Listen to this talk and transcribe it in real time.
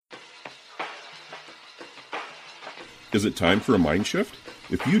Is it time for a mind shift?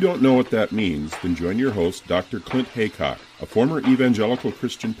 If you don't know what that means, then join your host, Dr. Clint Haycock, a former evangelical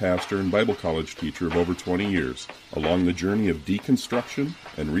Christian pastor and Bible college teacher of over 20 years, along the journey of deconstruction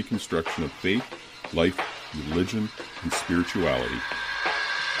and reconstruction of faith, life, religion, and spirituality.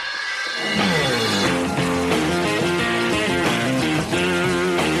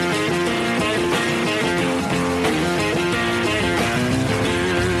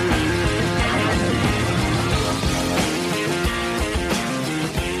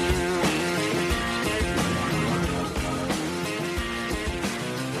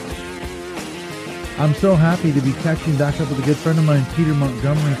 I'm so happy to be catching back up with a good friend of mine, Peter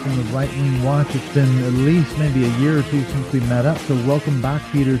Montgomery from the Right Wing Watch. It's been at least maybe a year or two since we met up. So welcome back,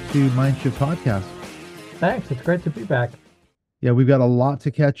 Peter, to Mindshift Podcast. Thanks. It's great to be back. Yeah, we've got a lot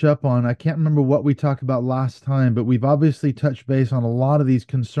to catch up on. I can't remember what we talked about last time, but we've obviously touched base on a lot of these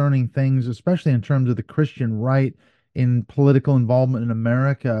concerning things, especially in terms of the Christian right in political involvement in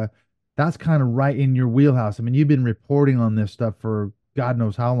America. That's kind of right in your wheelhouse. I mean, you've been reporting on this stuff for God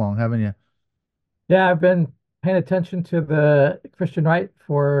knows how long, haven't you? Yeah, I've been paying attention to the Christian right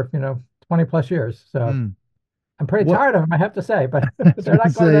for, 20 plus years. So I'm pretty What? tired of them, I have to say, but I was they're gonna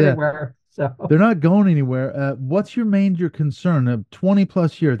not going say, yeah. anywhere. So They're not going anywhere. What's your major concern? 20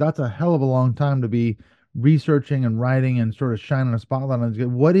 plus years, that's a hell of a long time to be researching and writing and sort of shining a spotlight on it.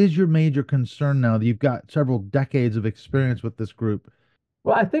 What is your major concern now that you've got several decades of experience with this group?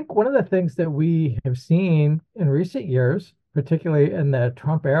 well, I think one of the things that we have seen in recent years, particularly in the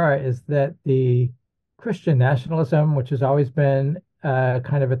Trump era, is that the Christian nationalism, which has always been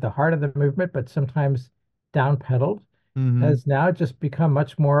kind of at the heart of the movement, but sometimes downpedaled, Mm-hmm. has now just become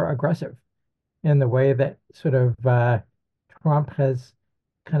much more aggressive in the way that sort of Trump has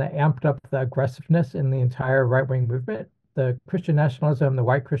kind of amped up the aggressiveness in the entire right-wing movement. The Christian nationalism, the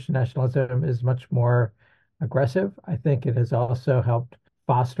white Christian nationalism, is much more aggressive. I think it has also helped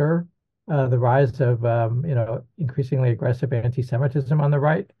foster the rise of increasingly aggressive anti-Semitism on the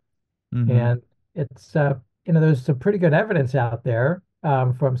right. Mm-hmm. And it's there's some pretty good evidence out there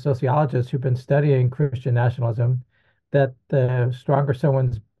from sociologists who've been studying Christian nationalism that the stronger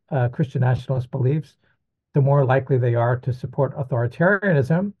someone's Christian nationalist beliefs, the more likely they are to support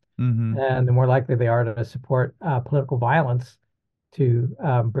authoritarianism, Mm-hmm. and the more likely they are to support political violence to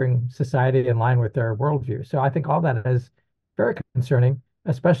bring society in line with their worldview. So I think all that is very concerning,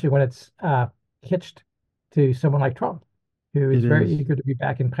 especially when it's hitched to someone like Trump, who It is very is. eager to be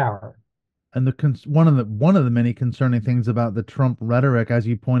back in power. And one of the many concerning things about the Trump rhetoric, as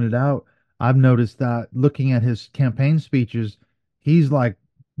you pointed out, I've noticed that looking at his campaign speeches, he's like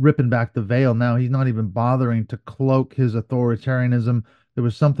ripping back the veil now. He's not even bothering to cloak his authoritarianism. There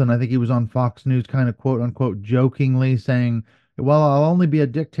was something, I think he was on Fox News, kind of quote unquote jokingly saying, "Well, I'll only be a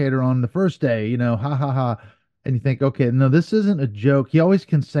dictator on the first day," ha ha ha. And you think, okay, no, this isn't a joke. He always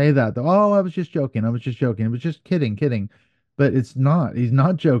can say that, though. Oh, I was just joking. I was just joking. It was just kidding, kidding. But it's not. He's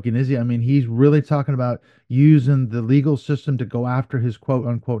not joking, is he? I mean, he's really talking about using the legal system to go after his quote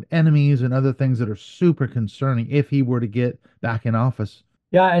unquote enemies and other things that are super concerning if he were to get back in office.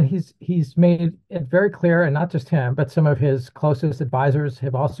 Yeah, and he's made it very clear, and not just him, but some of his closest advisors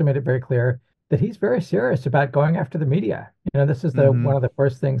have also made it very clear that he's very serious about going after the media. This is the Mm-hmm. one of the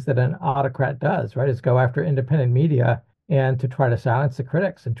first things that an autocrat does, right? Is go after independent media and to try to silence the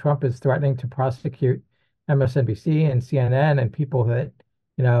critics. And Trump is threatening to prosecute MSNBC and CNN and people that,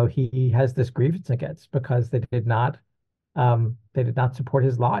 he has this grievance against because they did not support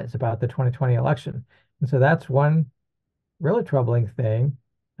his lies about the 2020 election. And so that's one really troubling thing.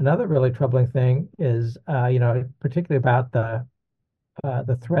 Another really troubling thing is, particularly about the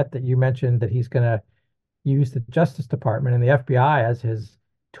threat that you mentioned that he's going to use the Justice Department and the FBI as his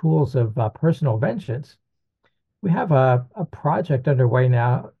tools of personal vengeance. We have a project underway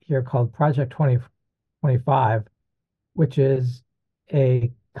now here called Project 2025, which is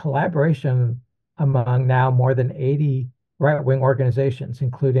a collaboration among now more than 80 right-wing organizations,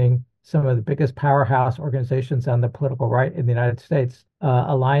 including some of the biggest powerhouse organizations on the political right in the United States,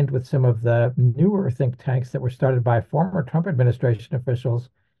 aligned with some of the newer think tanks that were started by former Trump administration officials.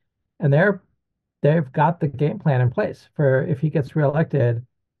 And they've got the game plan in place for if he gets reelected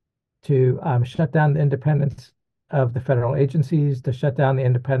to shut down the independence of the federal agencies, to shut down the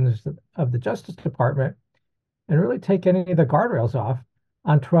independence of the Justice Department, and really take any of the guardrails off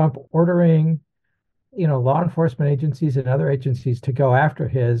on Trump ordering, law enforcement agencies and other agencies to go after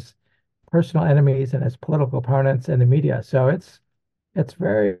his personal enemies and his political opponents and the media. So it's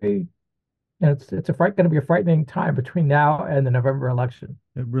very, it's going to be a frightening time between now and the November election.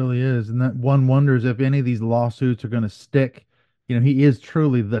 It really is. And that one wonders if any of these lawsuits are going to stick, he is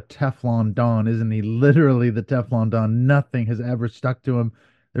truly the Teflon Don, isn't he? Literally the Teflon Don. Nothing has ever stuck to him.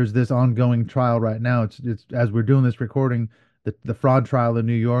 There's this ongoing trial right now. It's as we're doing this recording, the fraud trial in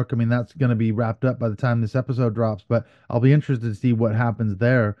New York. I mean, that's going to be wrapped up by the time this episode drops, but I'll be interested to see what happens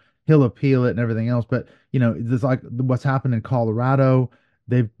there. He'll appeal it and everything else, but there's like what's happened in Colorado.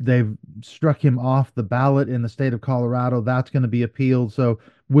 They've struck him off the ballot in the state of Colorado. That's going to be appealed. So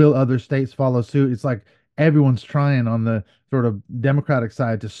will other states follow suit? It's like everyone's trying on the sort of Democratic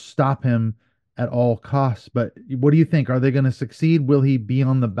side to stop him at all costs. But what do you think? Are they going to succeed? Will he be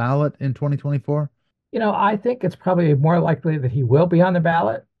on the ballot in 2024? I think it's probably more likely that he will be on the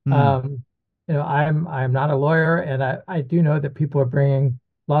ballot. Hmm. I'm not a lawyer, and I do know that people are bringing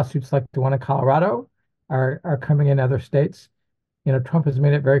lawsuits like the one in Colorado are coming in other states. Trump has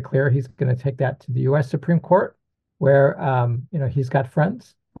made it very clear he's going to take that to the U.S. Supreme Court, where he's got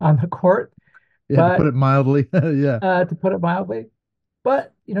friends on the court. Yeah, to put But it mildly. Yeah. to put it mildly,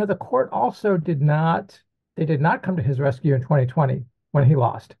 but the court also did not come to his rescue in 2020 when he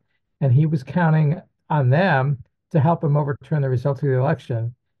lost, and he was counting on them to help him overturn the results of the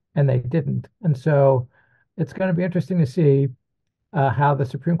election, and they didn't. And so it's going to be interesting to see how the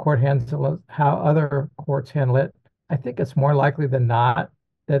Supreme Court handles it, how other courts handle it. I think it's more likely than not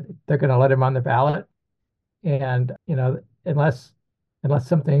that they're going to let him on the ballot, and unless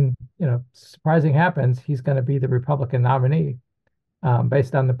something surprising happens, he's going to be the Republican nominee,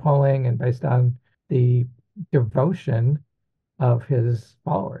 based on the polling and based on the devotion of his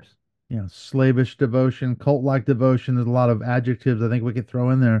followers. Slavish devotion, cult-like devotion. There's a lot of adjectives I think we could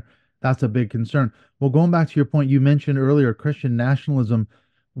throw in there. That's a big concern. Well, going back to your point, you mentioned earlier Christian nationalism.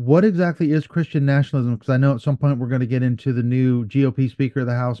 What exactly is Christian nationalism? Because I know at some point we're going to get into the new GOP Speaker of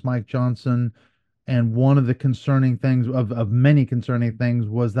the House, Mike Johnson, and one of the concerning things of many concerning things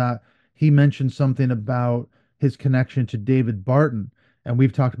was that he mentioned something about his connection to David Barton. And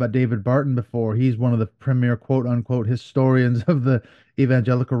we've talked about David Barton before. He's one of the premier quote unquote historians of the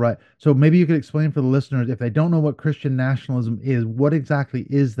evangelical right. So maybe you could explain for the listeners, if they don't know what Christian nationalism is, what exactly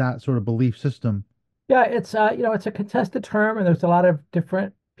is that sort of belief system? Yeah, it's a contested term, and there's a lot of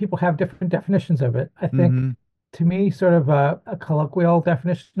different people have different definitions of it. I think, Mm-hmm. to me, sort of a colloquial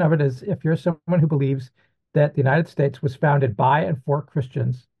definition of it is if you're someone who believes that the United States was founded by and for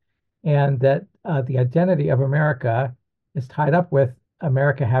Christians, and that the identity of America is tied up with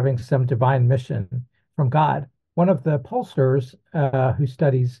America having some divine mission from God. One of the pollsters who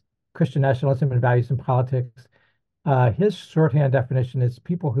studies Christian nationalism and values in politics, his shorthand definition is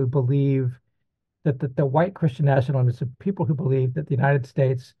people who believe that the white Christian nationalists are people who believe that the United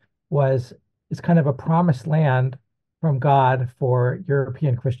States was is kind of a promised land from God for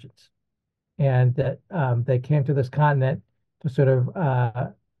European Christians, and that they came to this continent to sort of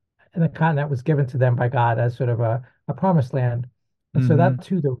and the continent was given to them by God as sort of a promised land. And so Mm-hmm. that's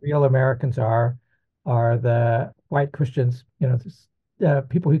who the real Americans are the white Christians,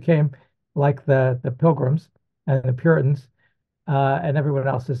 people who came like the Pilgrims and the Puritans, and everyone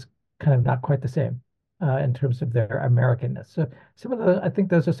else is kind of not quite the same in terms of their Americanness. So I think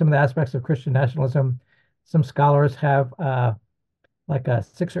those are some of the aspects of Christian nationalism. Some scholars have like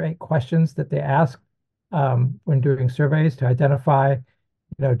 6 or 8 questions that they ask when doing surveys to identify,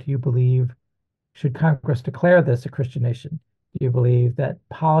 do you believe, should Congress declare this a Christian nation? Do you believe that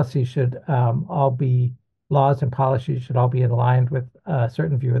policy should all be, laws and policies should all be in line with a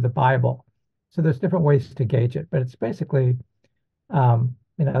certain view of the Bible? So there's different ways to gauge it, but it's basically,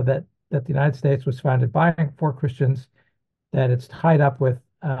 that the United States was founded by and for Christians, that it's tied up with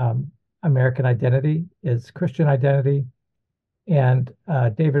American identity, is Christian identity. And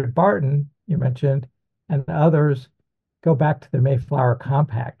David Barton, you mentioned, and others go back to the Mayflower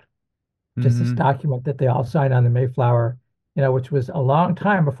Compact, just this Mm-hmm. document that they all signed on the Mayflower, which was a long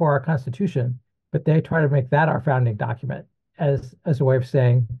time before our Constitution, but they try to make that our founding document as a way of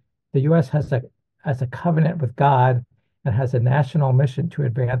saying the U.S. has a covenant with God and has a national mission to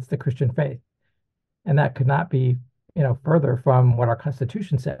advance the Christian faith, and that could not be further from what our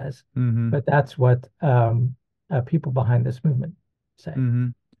Constitution says. Mm-hmm. But that's what people behind this movement say. Mm-hmm.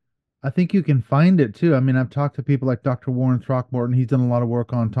 I think you can find it too. I mean, I've talked to people like Dr. Warren Throckmorton. He's done a lot of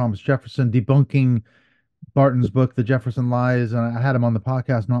work on Thomas Jefferson, debunking Barton's book, The Jefferson Lies. And I had him on the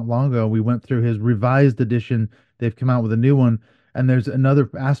podcast not long ago. We went through his revised edition. They've come out with a new one. And there's another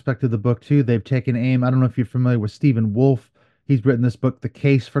aspect of the book too. They've taken aim. I don't know if you're familiar with Stephen Wolfe. He's written this book, The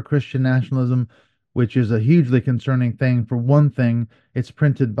Case for Christian Nationalism, which is a hugely concerning thing. For one thing, it's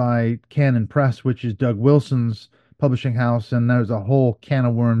printed by Canon Press, which is Doug Wilson's publishing house, and there's a whole can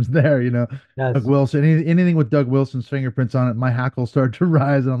of worms there. Doug Yes. Wilson, anything with Doug Wilson's fingerprints on it, my hackles start to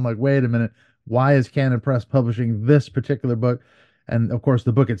rise, and I'm like, wait a minute, why is Canon Press publishing this particular book? And of course,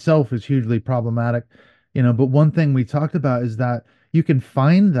 the book itself is hugely problematic, but one thing we talked about is that you can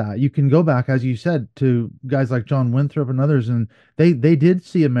find that you can go back, as you said, to guys like John Winthrop and others, and they did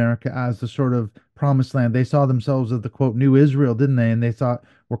see America as the sort of promised land. They saw themselves as the quote new Israel, didn't they? And they thought,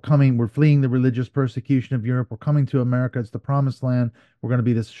 we're fleeing the religious persecution of Europe, we're coming to America, it's the promised land, we're going to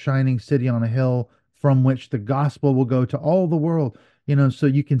be this shining city on a hill from which the gospel will go to all the world. So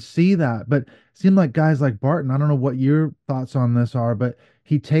you can see that. But it seemed like guys like Barton, I don't know what your thoughts on this are, but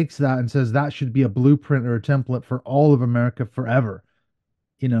he takes that and says that should be a blueprint or a template for all of America forever.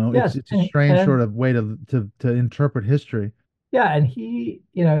 It's Yes, it's a strange sort and of way to interpret history. yeah, and he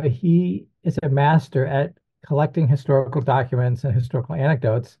is a master at collecting historical documents and historical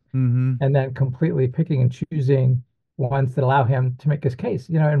anecdotes, Mm-hmm. and then completely picking and choosing ones that allow him to make his case.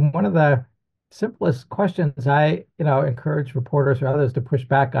 And one of the simplest questions I, encourage reporters or others to push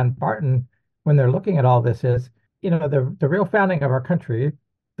back on Barton when they're looking at all this is, the real founding of our country,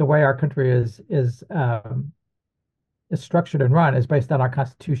 the way our country is structured and run is based on our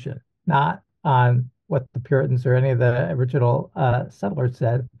Constitution, not on what the Puritans or any of the original settlers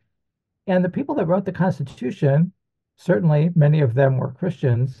said. And the people that wrote the Constitution, certainly many of them were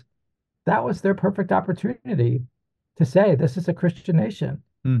Christians, that was their perfect opportunity to say this is a Christian nation,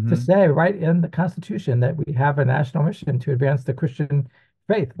 to Mm-hmm. say right in the Constitution that we have a national mission to advance the Christian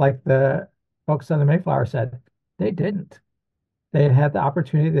faith, like the folks on the Mayflower said. They didn't. They had the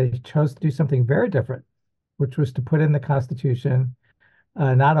opportunity. They chose to do something very different, which was to put in the Constitution,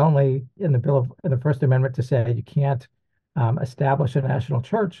 not only in in the First Amendment to say you can't establish a national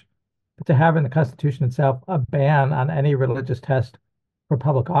church, but to have in the Constitution itself a ban on any religious test for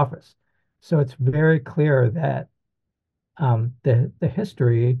public office. So it's very clear that the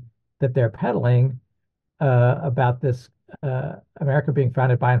history that they're peddling about this America being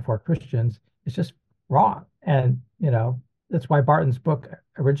founded by and for Christians is just wrong. And that's why Barton's book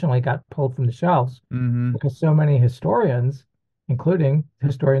originally got pulled from the shelves, Mm-hmm. because so many historians, including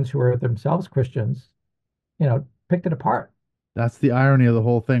historians who are themselves Christians, picked it apart. That's the irony of the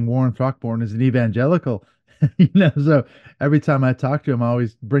whole thing. Warren Throckmorton is an evangelical, so every time I talk to him, I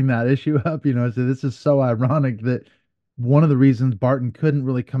always bring that issue up, so this is so ironic that one of the reasons Barton couldn't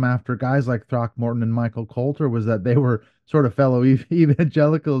really come after guys like Throckmorton and Michael Coulter was that they were sort of fellow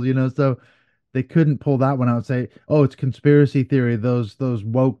evangelicals, so they couldn't pull that one out and say, "Oh, it's conspiracy theory. Those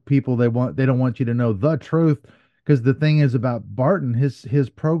woke people, they don't want you to know the truth." Because the thing is about Barton, his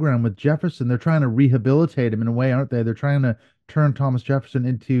program with Jefferson, they're trying to rehabilitate him in a way, aren't they? They're trying to turn Thomas Jefferson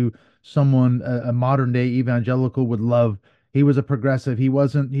into someone a modern day evangelical would love. He was a progressive. He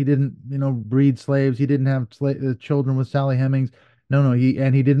didn't, breed slaves. He didn't have children with Sally Hemings. No, no, he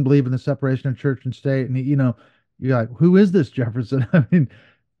didn't believe in the separation of church and state. And you're like, who is this Jefferson? I mean,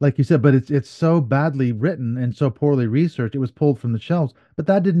 like you said, but it's so badly written and so poorly researched. It was pulled from the shelves, but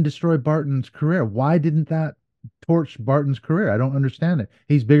that didn't destroy Barton's career. Why didn't that torch Barton's career? I don't understand it.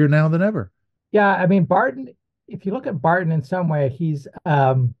 He's bigger now than ever. Yeah, I mean, Barton, if you look at Barton in some way,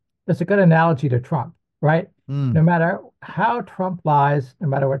 that's a good analogy to Trump, right? No Mm, matter how Trump lies, no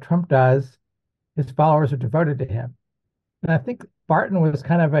matter what Trump does, his followers are devoted to him. And I think Barton was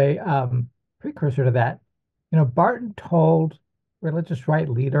kind of a precursor to that. Barton told religious right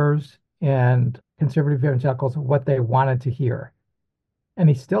leaders and conservative evangelicals what they wanted to hear. And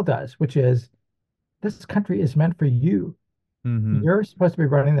he still does, which is this country is meant for you. hmm. You're supposed to be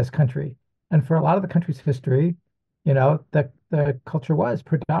running this country. And for a lot of the country's history, the culture was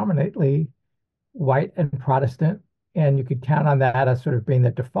predominantly white and Protestant, and you could count on that as sort of being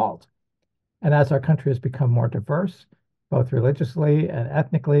the default. And as our country has become more diverse, both religiously and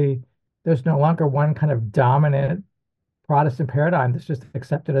ethnically, there's no longer one kind of dominant Protestant paradigm that's just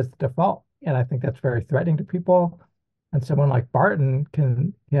accepted as the default. And I think that's very threatening to people. And someone like Barton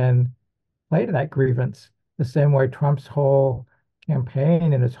can play to that grievance the same way Trump's whole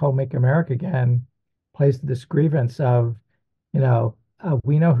campaign and his whole Make America Again plays to this grievance of,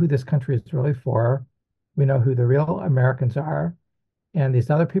 we know who this country is really for. We know who the real Americans are. And these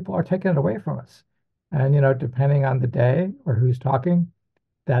other people are taking it away from us. And, depending on the day or who's talking,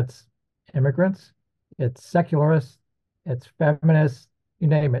 that's immigrants, it's secularists, it's feminists, you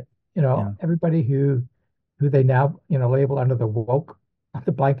name it. Yeah. Everybody who they now, label under the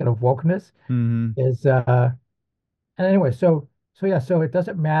blanket of wokeness Hmm. is and anyway, so it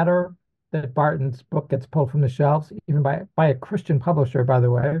doesn't matter that Barton's book gets pulled from the shelves, even by a Christian publisher, by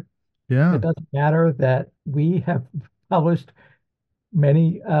the way. It Yeah. doesn't matter that we have published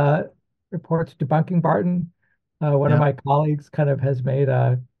many reports debunking Barton. One of Yeah. my colleagues kind of has made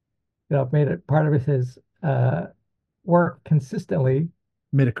it part of his work consistently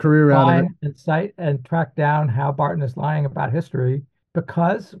made a career out of it. Find and cite and track down how Barton is lying about history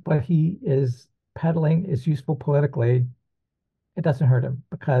because what he is peddling is useful politically. It doesn't hurt him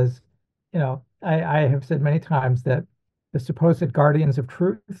because, I have said many times that the supposed guardians of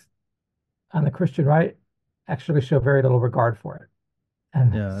truth on the Christian right actually show very little regard for it.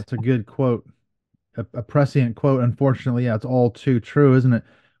 And Yeah, that's a good quote. A prescient quote. Unfortunately, yeah, it's all too true, isn't it?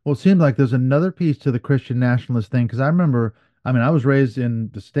 Well, it seems like there's another piece to the Christian nationalist thing because I remember, I mean, I was raised in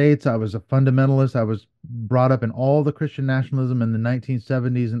the States. I was a fundamentalist. I was brought up in all the Christian nationalism in the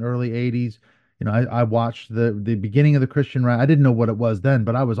 1970s and early 80s. I watched the beginning of the Christian right. I didn't know what it was then,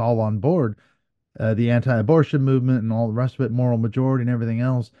 but I was all on board the anti-abortion movement and all the rest of it, moral majority and everything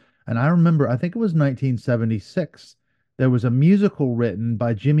else. And I remember, I think it was 1976. There was a musical written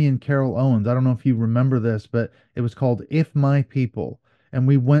by Jimmy and Carol Owens. I don't know if you remember this, but it was called "If My People." And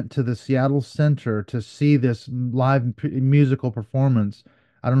we went to the Seattle Center to see this live musical performance.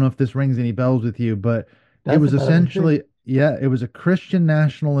 I don't know if this rings any bells with you, but it does was it, but I'm intrigued. essentially, yeah, it was a Christian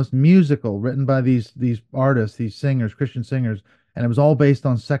nationalist musical written by these artists, these singers, Christian singers, and it was all based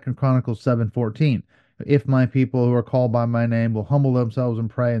on Second Chronicles 7:14. If my people who are called by my name will humble themselves and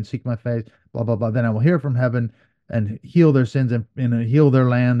pray and seek my face, blah blah blah, then I will hear from heaven and heal their sins and heal their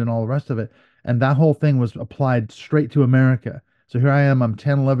land and all the rest of it. And that whole thing was applied straight to America. So here I am, I'm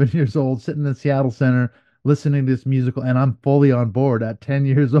 10, 11 years old, sitting in the Seattle Center, listening to this musical, and I'm fully on board at 10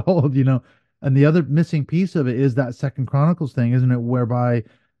 years old. And the other missing piece of it is that Second Chronicles thing, isn't it? Whereby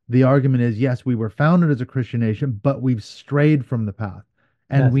the argument is, yes, we were founded as a Christian nation, but we've strayed from the path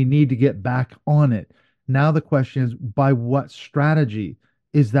and Yes. we need to get back on it. Now the question is, by what strategy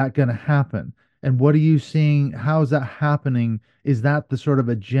is that going to happen? And what are you seeing? How is that happening? Is that the sort of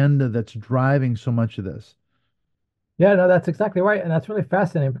agenda that's driving so much of this? Yeah, no, that's exactly right. And that's really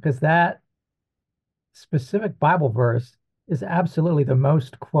fascinating because that specific Bible verse is absolutely the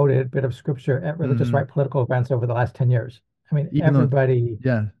most quoted bit of scripture at religious Hmm. right political events over the last 10 years. I mean, Even though,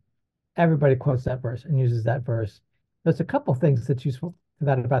 yeah. everybody quotes that verse and uses that verse. There's a couple things that's useful to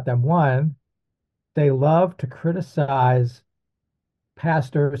that about them. One, they love to criticize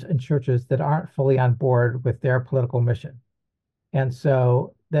pastors and churches that aren't fully on board with their political mission. And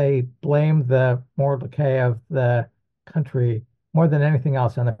so they blame the moral decay of the country more than anything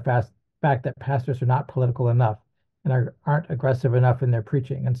else on the fact that pastors are not political enough and aren't aggressive enough in their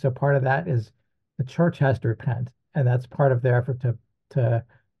preaching. And so part of that is the church has to repent. And that's part of their effort to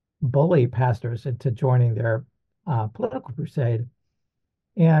bully pastors into joining their political crusade.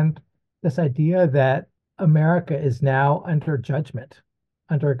 And this idea that America is now under judgment,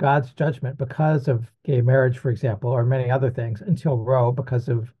 under God's judgment because of gay marriage, for example, or many other things, until Roe, because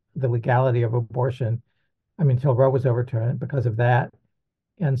of the legality of abortion. I mean, until Roe was overturned because of that.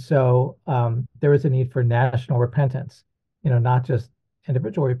 And so there is a need for national repentance, not just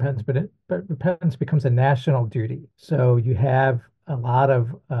individual repentance, but repentance becomes a national duty. So you have a lot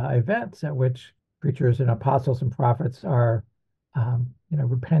of events at which preachers and apostles and prophets are,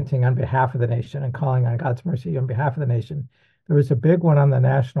 repenting on behalf of the nation and calling on God's mercy on behalf of the nation. There was a big one on the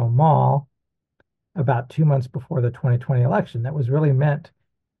National Mall about 2 months before the 2020 election that was really meant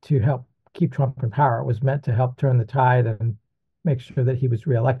to help keep Trump in power. It was meant to help turn the tide and make sure that he was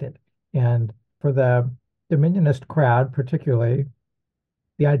reelected. And for the Dominionist crowd, particularly,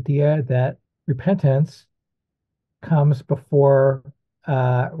 the idea that repentance comes before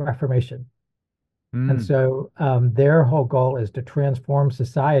reformation. And Mm, so their whole goal is to transform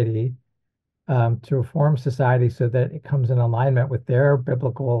society, to reform society so that it comes in alignment with their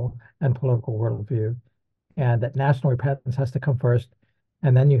biblical and political worldview, and that national repentance has to come first.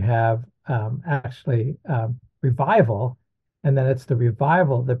 And then you have actually revival, and then it's the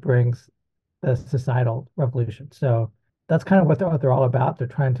revival that brings the societal revolution. So that's kind of what they're all about. They're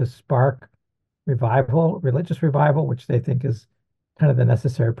trying to spark revival, religious revival, which they think is kind of the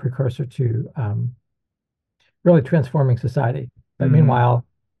necessary precursor to really transforming society. But hmm. meanwhile,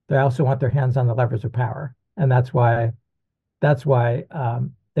 they also want their hands on the levers of power, and that's why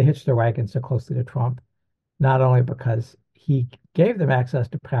they hitch their wagon so closely to Trump. Not only because he gave them access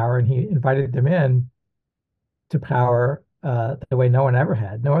to power and he invited them in to power the way no one ever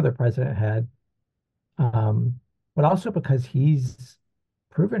had, no other president had, um, but also because he's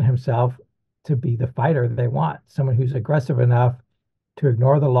proven himself to be the fighter they want, someone who's aggressive enough to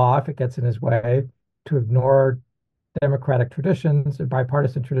ignore the law if it gets in his way, to ignore democratic traditions and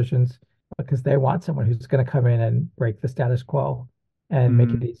bipartisan traditions, because they want someone who's going to come in and break the status quo and make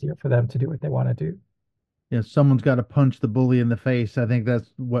it Hmm. easier for them to do what they want to do. Yeah, someone's got to punch the bully in the face. I think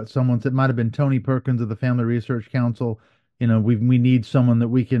that's what someone said. It might have been Tony Perkins of the Family Research Council. We need someone that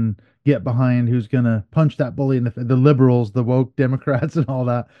we can get behind, who's going to punch that bully in the liberals, the woke Democrats, and all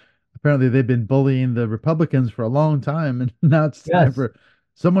that. Apparently, they've been bullying the Republicans for a long time, and now it's time Yes. for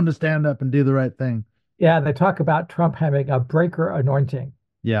someone to stand up and do the right thing. Yeah, they talk about Trump having a breaker anointing.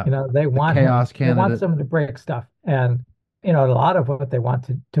 Yeah, the Him, chaos they want candidate. someone to break stuff. And, a lot of what they want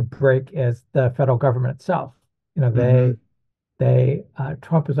to break is the federal government itself. You know, Mm-hmm.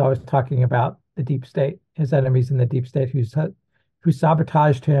 Trump is always talking about the deep state, his enemies in the deep state who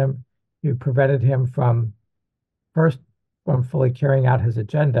sabotaged him, who prevented him first from fully carrying out his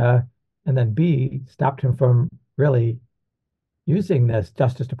agenda, and then B, stopped him from really using this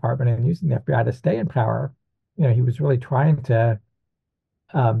Justice Department and using the FBI to stay in power. He was really trying to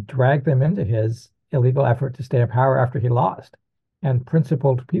drag them into his illegal effort to stay in power after he lost. And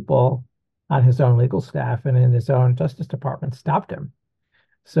principled people on his own legal staff and in his own Justice Department stopped him.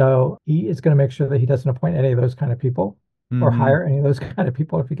 So he is going to make sure that he doesn't appoint any of those kind of people or Mm-hmm. hire any of those kind of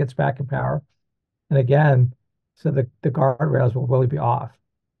people if he gets back in power. And again, so the guardrails will really be off.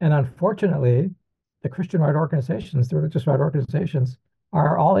 And unfortunately, the Christian right organizations, the religious right organizations,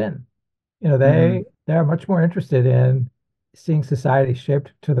 are all in. Mm-hmm. They are much more interested in seeing society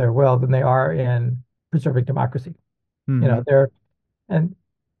shaped to their will than they are in preserving democracy. Mm-hmm. They're and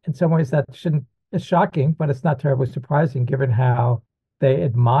in some ways that shouldn't it's shocking, but it's not terribly surprising given how they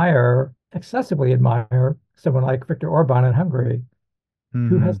excessively admire someone like Viktor Orban in Hungary, who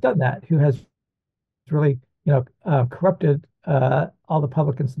Mm-hmm. has done that, who has really, corrupted all the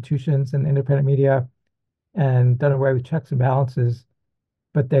public institutions and independent media and done away with checks and balances.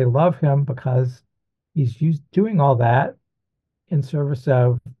 But they love him because doing all that in service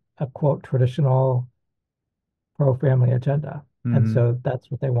of a quote traditional pro-family agenda. And Mm-hmm. so that's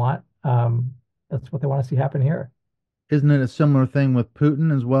what they want. That's what they want to see happen here. Isn't it a similar thing with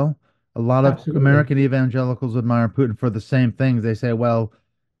Putin as well? A lot of Absolutely. American evangelicals admire Putin for the same things. They say, well,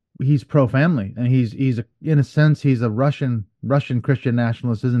 he's pro-family, and in a sense he's a Russian Christian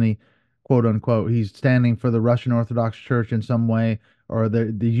nationalist, isn't he? Quote unquote. He's standing for the Russian Orthodox Church in some way, or they're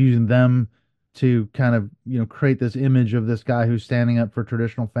using them to kind of create this image of this guy who's standing up for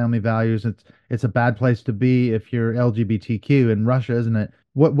traditional family values. It's a bad place to be if you're LGBTQ in Russia, isn't it?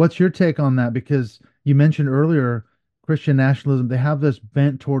 What's your take on that? Because you mentioned earlier Christian nationalism, they have this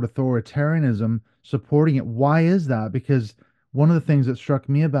bent toward authoritarianism, supporting it. Why is that? Because one of the things that struck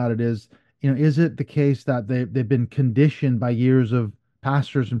me about it is, is it the case that they've been conditioned by years of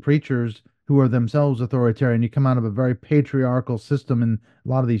pastors and preachers who are themselves authoritarian? You come out of a very patriarchal system in a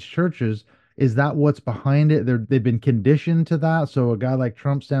lot of these churches. Is that what's behind it? They've been conditioned to that. So a guy like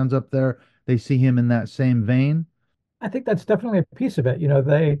Trump stands up there, they see him in that same vein. I think that's definitely a piece of it.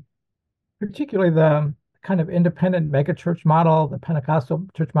 They particularly the kind of independent megachurch model, the Pentecostal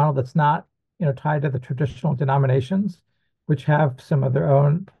church model that's not, tied to the traditional denominations, which have some of their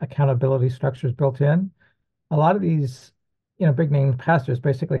own accountability structures built in. A lot of these, big name pastors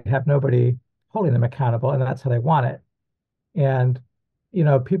basically have nobody holding them accountable, and that's how they want it. And,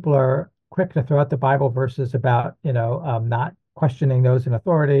 people are quick to throw out the Bible verses about, not questioning those in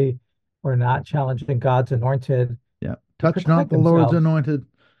authority or not challenging God's anointed Yeah. to Touch not protect the Lord's themselves. anointed.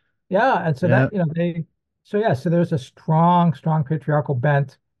 Yeah, and so Yeah. that, so there's a strong, strong patriarchal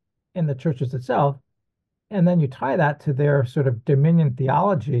bent in the churches itself. And then you tie that to their sort of dominion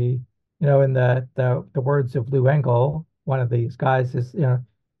theology, in the words of Lou Engle, one of these guys is, it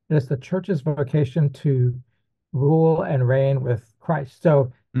is the church's vocation to rule and reign with Christ.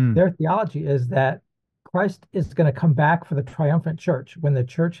 So Mm, their theology is that Christ is going to come back for the triumphant church when the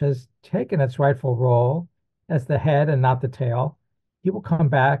church has taken its rightful role as the head and not the tail. He will come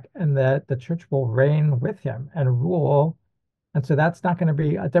back and the church will reign with him and rule. And so that's not going to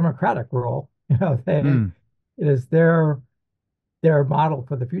be a democratic rule. mm, It is their model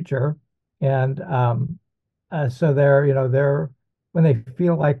for the future. And so when they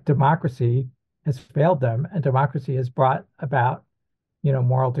feel like democracy has failed them and democracy has brought about,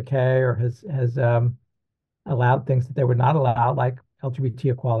 moral decay or has allowed things that they would not allow, like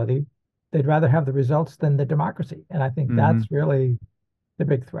LGBT equality, they'd rather have the results than the democracy. And I think mm-hmm. that's really the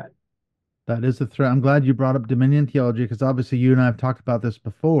big threat. That is a threat. I'm glad you brought up dominion theology because obviously you and I have talked about this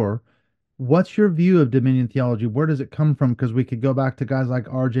before. What's your view of dominion theology? Where does it come from? Because we could go back to guys like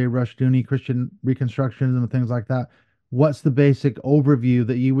R.J. Rushdoony, Christian Reconstructionism, and things like that. What's the basic overview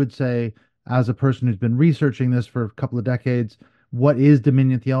that you would say, as a person who's been researching this for a couple of decades, what is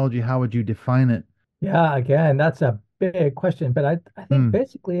dominion theology? How would you define it? Yeah, again, that's a big question, but I think Hmm.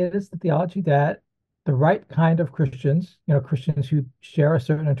 basically it is the theology that the right kind of Christians, Christians who share a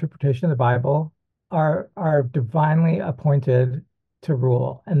certain interpretation of the Bible, are divinely appointed to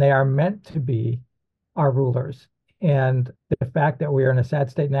rule, and they are meant to be our rulers. And the fact that we are in a sad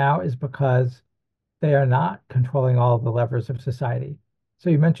state now is because they are not controlling all of the levers of society. So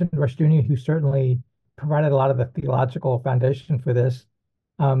you mentioned Rushdoony, who certainly provided a lot of the theological foundation for this.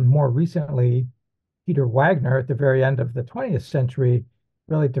 More recently, Peter Wagner, at the very end of the 20th century,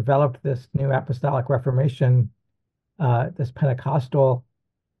 really developed this new apostolic reformation, this Pentecostal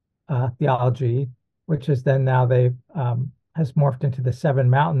theology, which is then now they has morphed into the Seven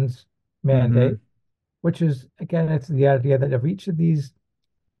Mountains mandate, which is, again, it's the idea that of each of these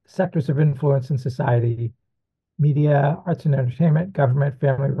sectors of influence in society, media, arts and entertainment, government,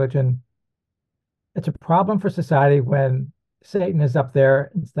 family, religion, it's a problem for society when Satan is up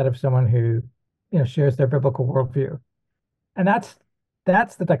there instead of someone who, shares their biblical worldview. And that's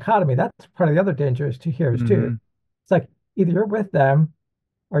the dichotomy. That's part of the other dangers to here is too. It's like either you're with them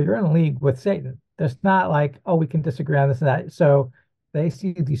or you're in league with Satan. There's not like, oh, we can disagree on this and that. So they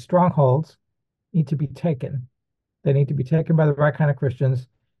see these strongholds need to be taken. They need to be taken by the right kind of Christians,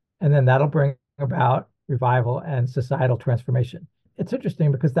 and then that'll bring about revival and societal transformation. It's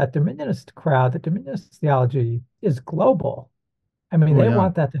interesting because that dominionist crowd, the dominionist theology is global. I mean, they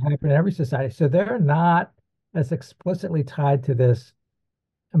want that to happen in every society. So they're not as explicitly tied to this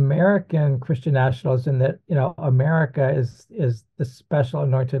American Christian nationalism that, America is the special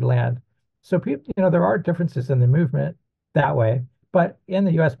anointed land. So people, there are differences in the movement that way, but in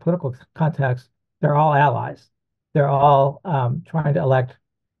the U.S. political context, they're all allies. They're all trying to elect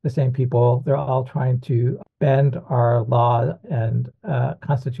the same people. They're all trying to bend our law and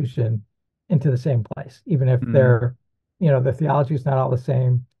constitution into the same place, even if they're, the theology is not all the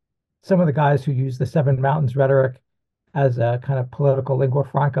same. Some of the guys who use the Seven Mountains rhetoric as a kind of political lingua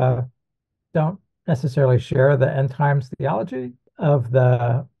franca don't necessarily share the end times theology of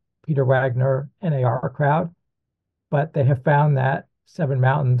the Peter Wagner NAR crowd, but they have found that Seven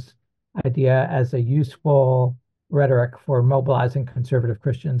Mountains idea as a useful rhetoric for mobilizing conservative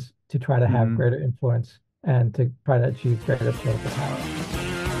Christians to try to have greater influence and to try to achieve greater political power.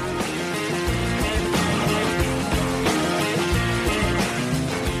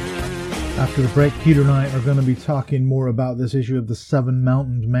 After the break, Peter and I are going to be talking more about this issue of the Seven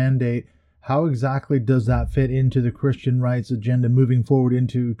Mountains mandate. How exactly does that fit into the Christian rights agenda moving forward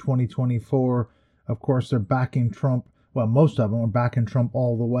into 2024? Of course, they're backing Trump. Well, most of them are backing Trump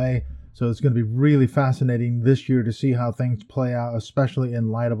all the way. So it's going to be really fascinating this year to see how things play out, especially in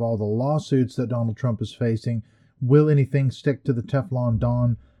light of all the lawsuits that Donald Trump is facing. Will anything stick to the Teflon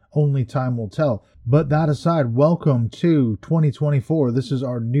Don? Only time will tell. But that aside, welcome to 2024. This is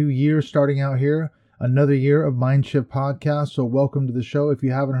our new year starting out here. Another year of Mindshift Podcast. So welcome to the show. If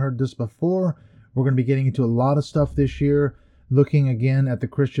you haven't heard this before, we're going to be getting into a lot of stuff this year, looking again at the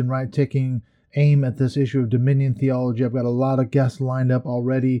Christian right, taking aim at this issue of dominion theology. I've got a lot of guests lined up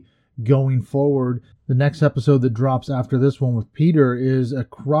already going forward. The next episode that drops after this one with Peter is a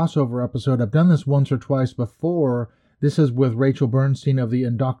crossover episode. I've done this once or twice before. This is with Rachel Bernstein of the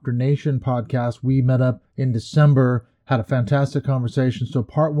Indoctrination podcast. We met up in December, had a fantastic conversation. So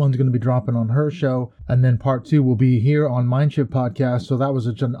part one's going to be dropping on her show, and then part two will be here on Mindshift Podcast. So that was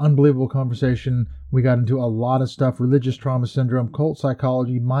an unbelievable conversation. We got into a lot of stuff, religious trauma syndrome, cult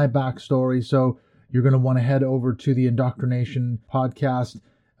psychology, my backstory. So you're going to want to head over to the Indoctrination podcast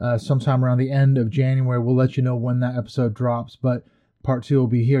sometime around the end of January. We'll let you know when that episode drops, but part two will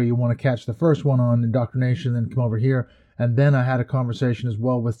be here. You want to catch the first one on Indoctrination, then come over here. And then I had a conversation as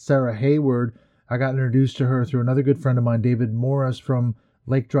well with Sarah Hayward. I got introduced to her through another good friend of mine, David Morris from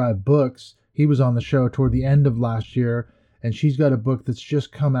Lake Drive Books. He was on the show toward the end of last year, and she's got a book that's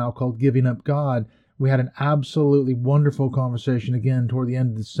just come out called Giving Up God. We had an absolutely wonderful conversation again toward the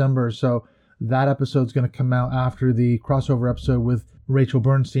end of December. So that episode's going to come out after the crossover episode with Rachel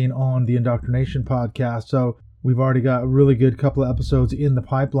Bernstein on the Indoctrination podcast. So we've already got a really good couple of episodes in the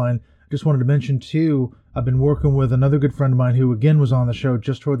pipeline. Just wanted to mention too, I've been working with another good friend of mine who again was on the show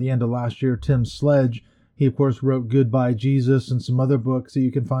just toward the end of last year, Tim Sledge. He of course wrote Goodbye Jesus and some other books that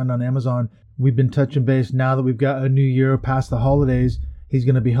you can find on Amazon. We've been touching base now that we've got a new year past the holidays. He's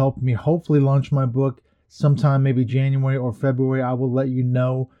going to be helping me hopefully launch my book sometime maybe January or February. I will let you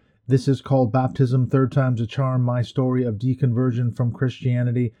know. This is called Baptism, Third Time's a Charm, My Story of Deconversion from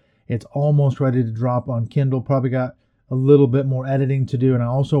Christianity. It's almost ready to drop on Kindle. Probably got a little bit more editing to do. And I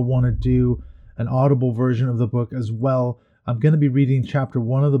also want to do an audible version of the book as well. I'm going to be reading chapter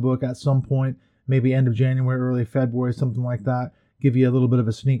 1 of the book at some point, maybe end of January, early February, something like that. Give you a little bit of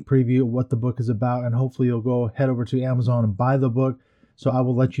a sneak preview of what the book is about. And hopefully you'll go head over to Amazon and buy the book. So I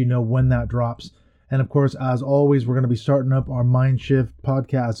will let you know when that drops. And of course, as always, we're going to be starting up our Mindshift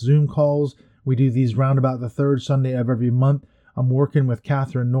podcast Zoom calls. We do these round about the third Sunday of every month. I'm working with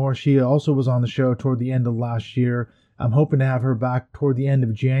Catherine Norr. She also was on the show toward the end of last year. I'm hoping to have her back toward the end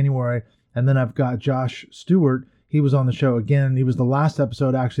of January. And then I've got Josh Stewart. He was on the show again. He was the last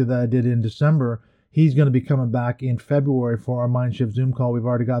episode actually that I did in December. He's going to be coming back in February for our Mindshift Zoom call. We've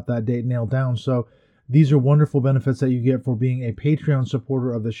already got that date nailed down. So these are wonderful benefits that you get for being a Patreon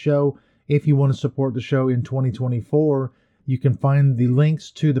supporter of the show. If you want to support the show in 2024, you can find the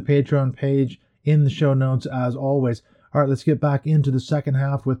links to the Patreon page in the show notes as always. All right, let's get back into the second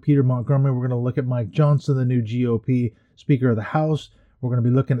half with Peter Montgomery. We're going to look at Mike Johnson, the new GOP Speaker of the House. We're going to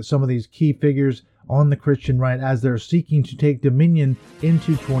be looking at some of these key figures on the Christian right as they're seeking to take dominion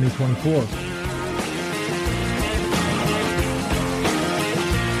into 2024.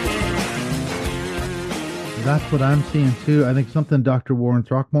 That's what I'm seeing too. I think something Dr. Warren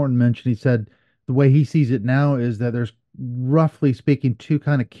Throckmorton mentioned, he said the way he sees it now is that there's, roughly speaking, two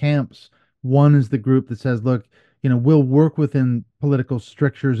kind of camps. One is the group that says, look, we'll work within political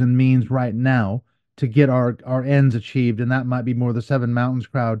strictures and means right now to get our ends achieved, and that might be more the Seven Mountains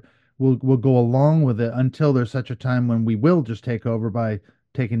crowd. We'll go along with it until there's such a time when we will just take over by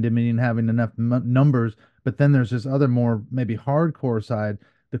taking dominion, having enough numbers. But then there's this other more maybe hardcore side,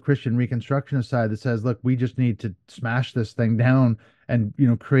 the Christian Reconstructionist side, that says, look, we just need to smash this thing down and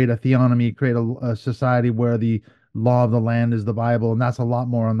create a theonomy, create a society where the law of the land is the Bible, and that's a lot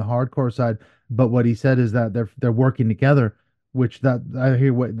more on the hardcore side. But what he said is that they're working together, which that I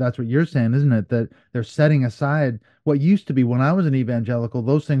hear that's what you're saying, isn't it? That they're setting aside what used to be, when I was an evangelical,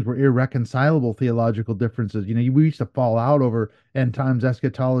 those things were irreconcilable theological differences. We used to fall out over end times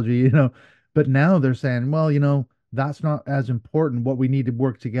eschatology, but now they're saying, well, that's not as important. What we need to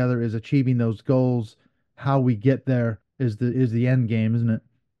work together is achieving those goals. How we get there is the end game, isn't it?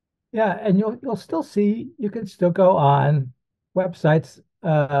 Yeah, and you'll still see, you can still go on websites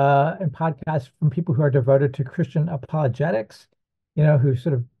and podcasts from people who are devoted to Christian apologetics, who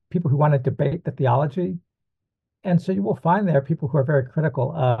sort of people who want to debate the theology. And so you will find there people who are very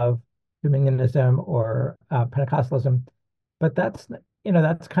critical of dominionism or Pentecostalism, but that's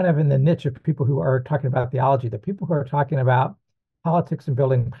kind of in the niche of people who are talking about theology. The people who are talking about politics and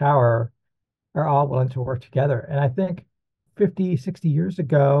building power are all willing to work together. And I think 50, 60 years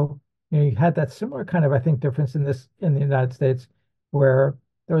ago, you had that similar kind of, I think, difference in the United States, where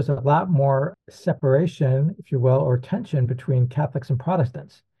there was a lot more separation, if you will, or tension between Catholics and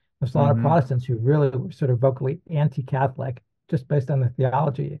Protestants. There's a lot of Protestants who really were sort of vocally anti-Catholic just based on the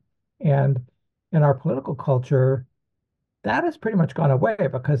theology. And in our political culture, that has pretty much gone away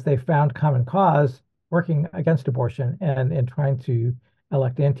because they found common cause working against abortion and trying to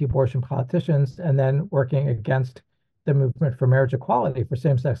elect anti-abortion politicians, and then working against the movement for marriage equality for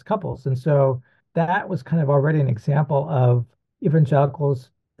same-sex couples. And so that was kind of already an example of evangelicals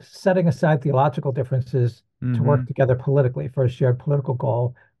setting aside theological differences to work together politically for a shared political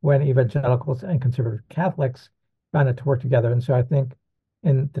goal, when evangelicals and conservative Catholics found it to work together. And so I think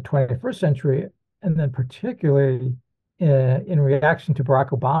in the 21st century, and then particularly in reaction to Barack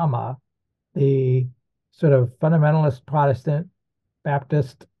Obama, the sort of fundamentalist Protestant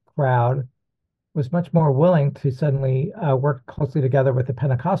Baptist crowd was much more willing to suddenly work closely together with the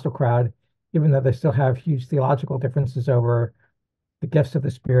Pentecostal crowd, even though they still have huge theological differences over the gifts of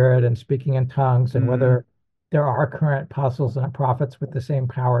the Spirit and speaking in tongues, and whether there are current apostles and prophets with the same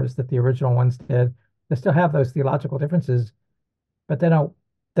powers that the original ones did. They still have those theological differences, but they don't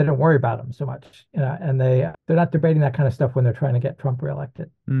worry about them so much, and they're not debating that kind of stuff when they're trying to get Trump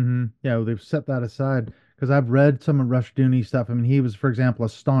reelected. Yeah, well, they've set that aside, because I've read some of Rushdoony's stuff. I mean, he was, for example, a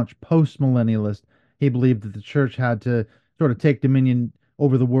staunch post-millennialist. He believed that the church had to sort of take dominion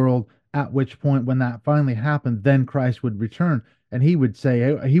over the world, at which point, when that finally happened, then Christ would return. And he would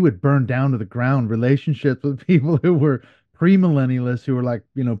say he would burn down to the ground relationships with people who were premillennialists, who were like,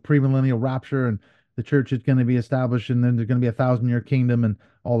 premillennial rapture, and the church is going to be established, and then there's going to be a 1,000-year kingdom and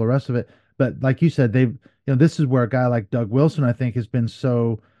all the rest of it. But like you said, this is where a guy like Doug Wilson, I think, has been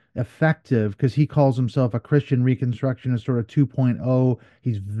so effective, because he calls himself a Christian Reconstructionist, sort of 2.0.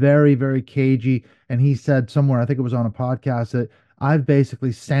 He's very, very cagey. And he said somewhere, I think it was on a podcast, that I've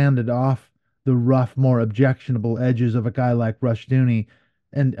basically sanded off the rough, more objectionable edges of a guy like Rushdoony.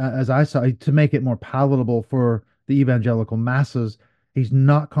 And as I saw, to make it more palatable for the evangelical masses, he's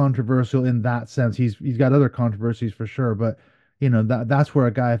not controversial in that sense. He's got other controversies for sure, but that's where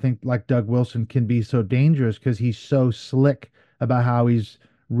a guy, I think, like Doug Wilson can be so dangerous, because he's so slick about how he's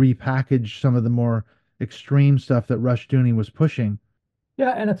repackaged some of the more extreme stuff that Rushdoony was pushing.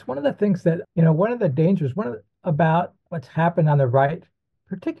 Yeah, and it's one of the things that, one of the dangers, about what's happened on the right,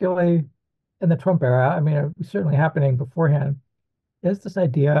 particularly in the Trump era, I mean, it was certainly happening beforehand, is this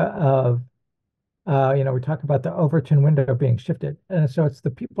idea of We talk about the Overton window being shifted. And so it's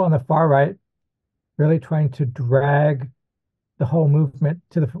the people on the far right really trying to drag the whole movement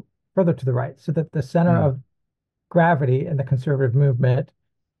to the further to the right, so that the center Mm, of gravity in the conservative movement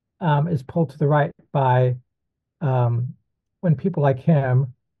is pulled to the right by um, when people like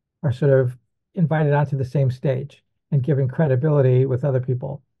him are sort of invited onto the same stage and given credibility with other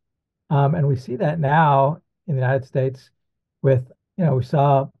people. And we see that now in the United States with, we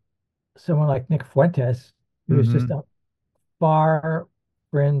saw someone like Nick Fuentes, who is just mm-hmm. a far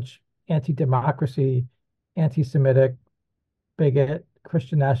fringe anti-democracy, anti-Semitic, bigot,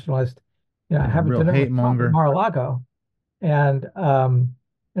 Christian nationalist, Yeah, have a real dinner hate with Trump at monger. Mar-a-Lago. And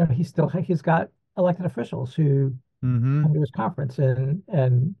he's got elected officials who Mm-hmm. come to his conference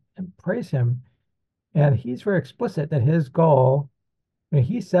and praise him. And he's very explicit that his goal,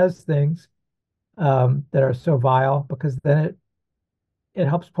 he says things that are so vile because then it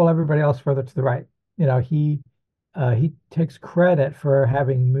helps pull everybody else further to the right. He takes credit for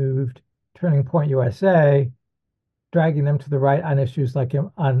having moved Turning Point USA, dragging them to the right on issues like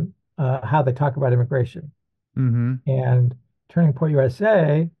on how they talk about immigration. Mm-hmm. And Turning Point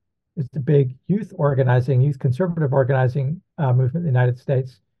USA is the big youth conservative organizing movement in the United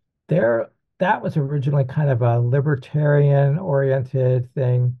States. There, that was originally kind of a libertarian oriented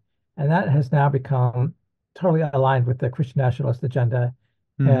thing, and that has now become totally aligned with the Christian nationalist agenda.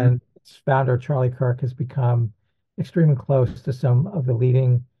 Mm-hmm. And its founder, Charlie Kirk, has become extremely close to some of the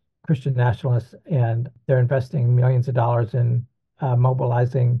leading Christian nationalists, and they're investing millions of dollars in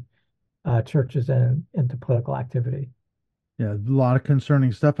mobilizing churches into political activity. Yeah, a lot of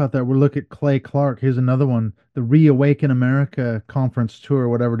concerning stuff out there. We look at Clay Clark. Here's another one. The Reawaken America conference tour,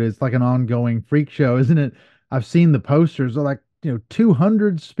 whatever it is, like an ongoing freak show, isn't it? I've seen the posters. They're like,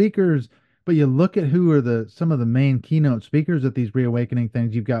 200 speakers. But you look at who are some of the main keynote speakers at these reawakening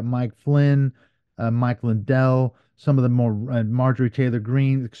things. You've got Mike Flynn, Mike Lindell, some of the more Marjorie Taylor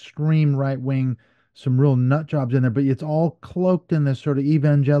Greene, extreme right wing, some real nut jobs in there. But it's all cloaked in this sort of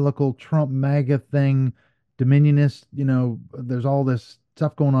evangelical Trump MAGA thing, Dominionist, there's all this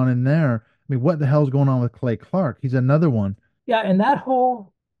stuff going on in there. I mean, what the hell's going on with Clay Clark? He's another one. Yeah, and that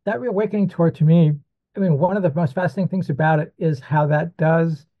reawakening tour to me, I mean, one of the most fascinating things about it is how that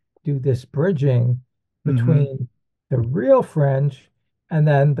does do this bridging Mm-hmm. between the real fringe and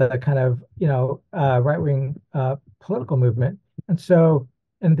then the kind of, right-wing political movement. And so,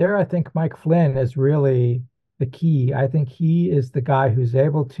 and there I think Mike Flynn is really the key. I think he is the guy who's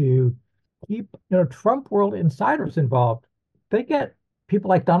able to keep, Trump world insiders involved. They get people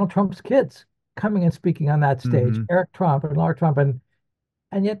like Donald Trump's kids coming and speaking on that stage, Mm-hmm. Eric Trump and Laura Trump,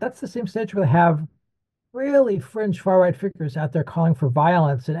 and yet that's the same stage where they have really fringe far right figures out there calling for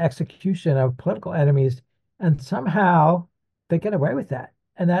violence and execution of political enemies, and somehow they get away with that.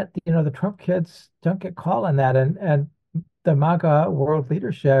 And that the Trump kids don't get called on that, and the MAGA world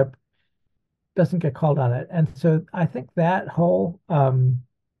leadership doesn't get called on it. And so I think that whole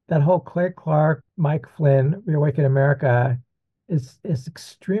Clay Clark, Mike Flynn, Reawaken America is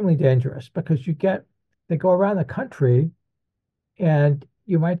extremely dangerous because they go around the country and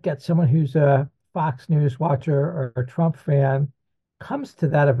you might get someone who's a Fox News watcher or a Trump fan comes to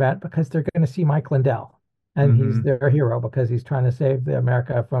that event because they're going to see Mike Lindell and he's Mm-hmm. their hero because he's trying to save the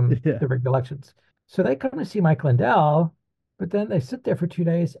America from Yeah. the rigged elections. So they come to see Mike Lindell, but then they sit there for 2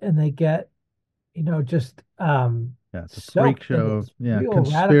 days and they get, just Yeah. It's a freak soaked in show. this Yeah. real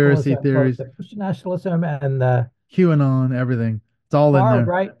Conspiracy radicalism, both theories, the Christian nationalism and the QAnon, everything. It's all in far there.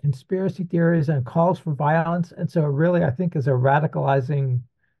 right conspiracy theories and calls for violence. And so it really, I think, is a radicalizing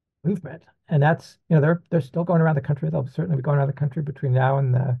movement. And that's, they're still going around the country. They'll certainly be going around the country between now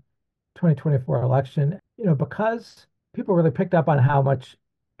and the 2024 election, because people really picked up on how much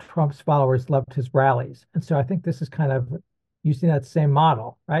Trump's followers loved his rallies. And so I think this is kind of using that same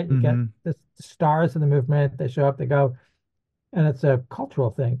model, right? You get Mm-hmm. the stars of the movement, they show up, they go, and it's a cultural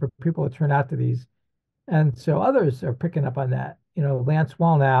thing for people to turn out to these. And so others are picking up on that. Lance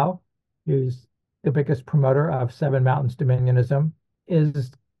Wallnau, who's the biggest promoter of Seven Mountains Dominionism,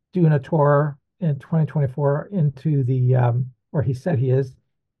 is doing a tour in 2024 into or he said he is,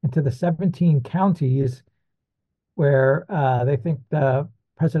 into the 17 counties where they think the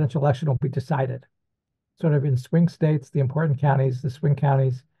presidential election will be decided, sort of in swing states, the important counties, the swing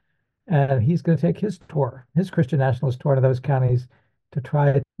counties. And he's going to take his Christian nationalist tour to those counties to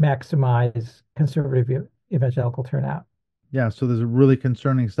try to maximize conservative evangelical turnout. Yeah. So there's really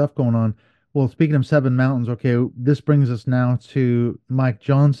concerning stuff going on. Well, speaking of Seven Mountains, okay, this brings us now to Mike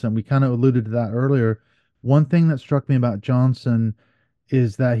Johnson. We kind of alluded to that earlier. One thing that struck me about Johnson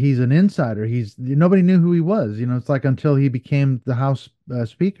is that he's an insider. Nobody knew who he was. It's like until he became the House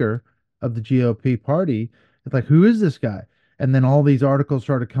Speaker. of the GOP party. It's like, who is this guy? And then all these articles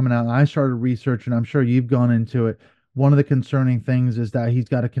started coming out, and I started researching. I'm sure you've gone into it. One of the concerning things is that he's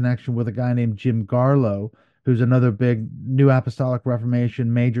got a connection with a guy named Jim Garlow, who's another big New Apostolic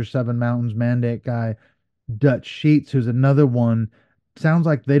Reformation, major Seven Mountains Mandate guy. Dutch Sheets, who's another one. Sounds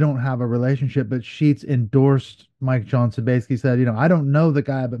like they don't have a relationship, but Sheets endorsed Mike Johnson, basically said, I don't know the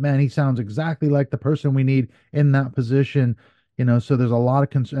guy, but man, he sounds exactly like the person we need in that position. So there's a lot of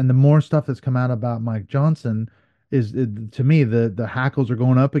concern. And the more stuff that's come out about Mike Johnson to me, the hackles are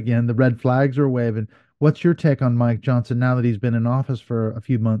going up again. The red flags are waving. What's your take on Mike Johnson now that he's been in office for a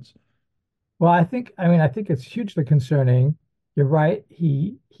few months? Well, I think it's hugely concerning. You're right.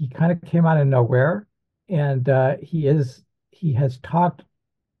 He kind of came out of nowhere, and he has talked.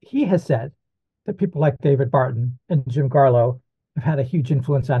 He has said that people like David Barton and Jim Garlow have had a huge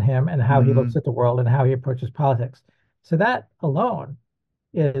influence on him and how he Mm-hmm. looks at the world and how he approaches politics. So that alone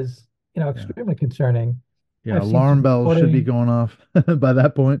is, Yeah. extremely concerning. Yeah. I've seen some Alarm bells should be reporting, going off by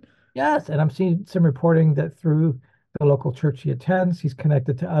that point. yes, and I'm seeing some reporting that through the local church he attends, he's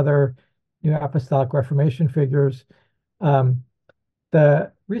connected to other New Apostolic Reformation figures. Um,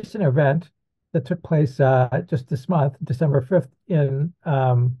 the recent event that took place just this month, December 5th, in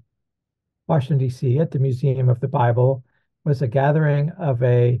Washington, D.C., at the Museum of the Bible, was a gathering of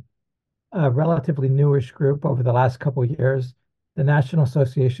a relatively newish group over the last couple of years, the National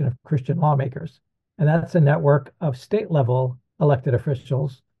Association of Christian Lawmakers. And that's a network of state level elected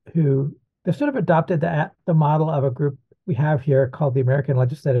officials who they've sort of adopted the model of a group we have here called the American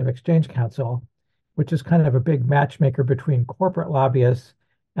Legislative Exchange Council, which is kind of a big matchmaker between corporate lobbyists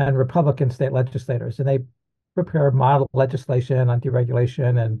and Republican state legislators. And they prepare model legislation on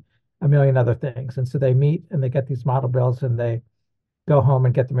deregulation and a million other things. And so they meet and they get these model bills and they go home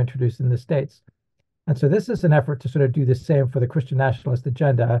and get them introduced in the states. And so this is an effort to sort of do the same for the Christian nationalist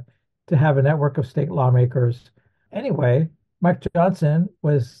agenda, to have a network of state lawmakers. Anyway, Mike Johnson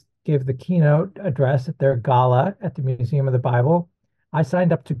gave the keynote address at their gala at the Museum of the Bible. I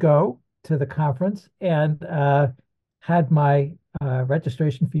signed up to go to the conference and had my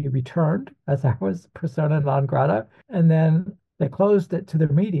registration fee returned, as I was persona non grata. And then they closed it to the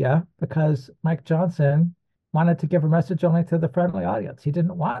media because Mike Johnson wanted to give a message only to the friendly audience. He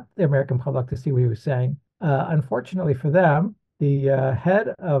didn't want the American public to see what he was saying. Unfortunately for them, the head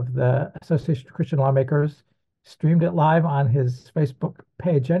of the Association of Christian Lawmakers streamed it live on his Facebook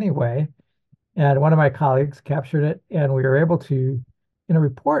page anyway. And one of my colleagues captured it, and we were able to,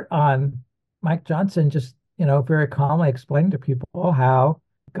 report on Mike Johnson just, very calmly explaining to people how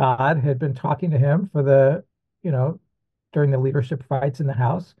God had been talking to him you know, during the leadership fights in the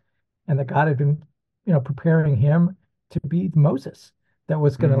House, and that God had been, preparing him to be Moses that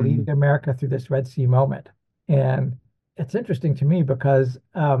was going to Mm-hmm. lead America through this Red Sea moment. And it's interesting to me because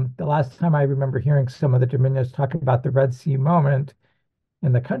the last time I remember hearing some of the Dominions talk about the Red Sea moment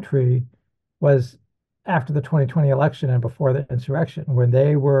in the country was after the 2020 election and before the insurrection, when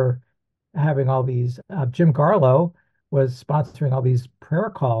they were having all these, Jim Garlow was sponsoring all these prayer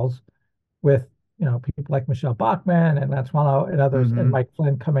calls with, people like Michelle Bachmann and Lance Wallow and others and Mm-hmm. Mike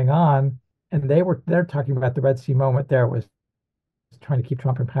Flynn coming on. And they're talking about the Red Sea moment there was trying to keep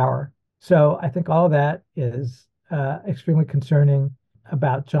Trump in power. So I think all of that is extremely concerning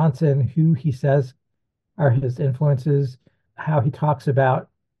about Johnson, who he says are his influences, how he talks about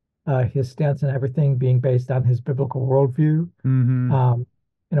his stance and everything being based on his biblical worldview, Mm-hmm. um,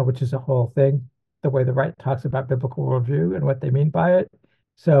 which is a whole thing, the way the right talks about biblical worldview and what they mean by it.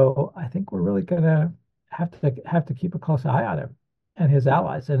 So I think we're really going to have to keep a close eye on him and his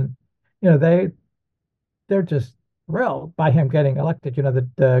allies. And they're just thrilled by him getting elected.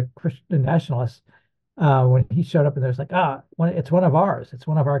 The Christian nationalists, when he showed up and there's like, it's one of ours, it's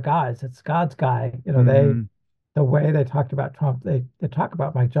one of our guys, it's God's guy. Mm-hmm. The way they talked about Trump, they talk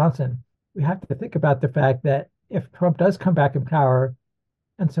about Mike Johnson. We have to think about the fact that if Trump does come back in power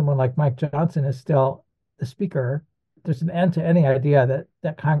and someone like Mike Johnson is still the speaker, there's an end to any idea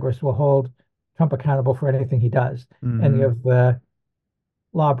that Congress will hold Trump accountable for anything he does, any Mm-hmm. of the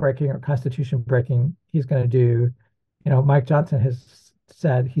law breaking or constitution breaking he's going to do. Mike Johnson has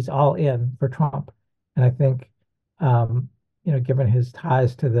said he's all in for Trump, and I think, given his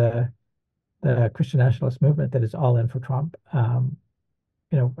ties to the Christian nationalist movement that is all in for Trump,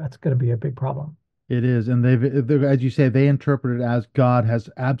 that's going to be a big problem. It is, and as you say, they interpret it as God has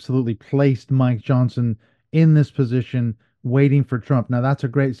absolutely placed Mike Johnson in this position, waiting for Trump. Now, that's a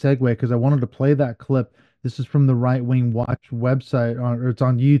great segue because I wanted to play that clip. This is from the Right Wing Watch website, or it's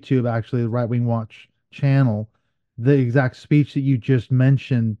on YouTube, actually, the Right Wing Watch channel. The exact speech that you just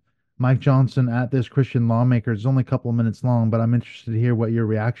mentioned, Mike Johnson at this Christian lawmaker. It's only a couple of minutes long, but I'm interested to hear what your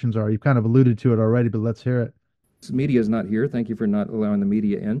reactions are. You've kind of alluded to it already, but let's hear it. Media is not here. Thank you for not allowing the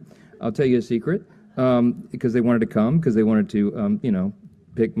media in. I'll tell you a secret, because they wanted to come, because they wanted to,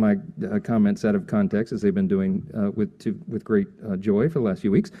 pick my comments out of context, as they've been doing with great joy for the last few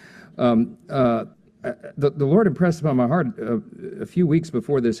weeks. The Lord impressed upon my heart a few weeks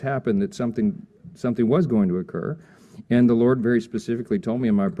before this happened that something was going to occur, and the Lord very specifically told me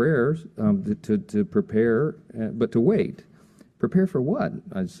in my prayers to prepare, but to wait. Prepare for what?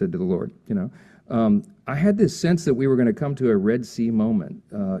 I said to the Lord. I had this sense that we were going to come to a Red Sea moment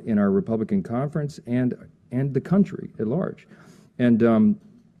in our Republican conference and the country at large. And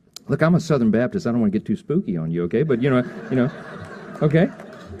look, I'm a Southern Baptist. I don't want to get too spooky on you, okay? But okay,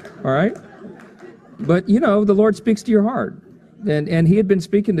 all right. But the Lord speaks to your heart, and He had been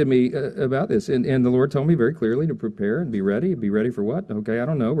speaking to me about this, and the Lord told me very clearly to prepare and be ready. Be ready for what? Okay, I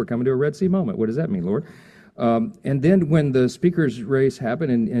don't know. We're coming to a Red Sea moment. What does that mean, Lord? And then when the speaker's race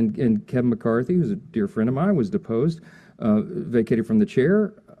happened, and Kevin McCarthy, who's a dear friend of mine, was deposed, vacated from the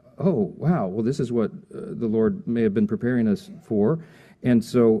chair. Oh, wow. Well, this is what the Lord may have been preparing us for. And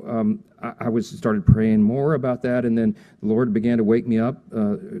so I started praying more about that, and then the Lord began to wake me up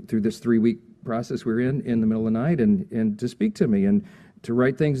through this 3-week process we're in the middle of the night, and to speak to me and to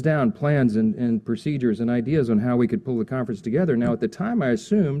write things down, plans and procedures and ideas on how we could pull the conference together. Now, at the time, I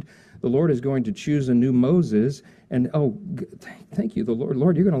assumed the Lord is going to choose a new Moses, and thank you, the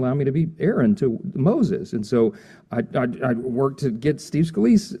Lord, you're going to allow me to be Aaron to Moses. And so I worked to get Steve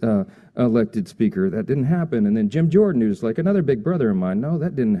Scalise elected speaker. That didn't happen. And then Jim Jordan, who's like another big brother of mine, no,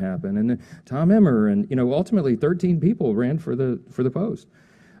 that didn't happen. And then Tom Emmer, and ultimately 13 people ran for the post.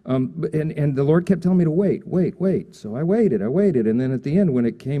 And the Lord kept telling me to wait. So I waited. And then at the end, when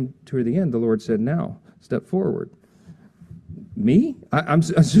it came to the end, the Lord said, now, step forward. Me? I'm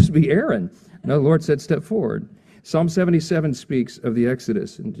supposed to be Aaron. No, the Lord said, step forward. Psalm 77 speaks of the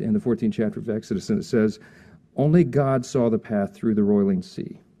Exodus, in the 14th chapter of Exodus, and it says, only God saw the path through the roiling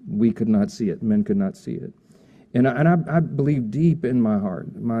sea. We could not see it. Men could not see it. And I believe deep in my heart,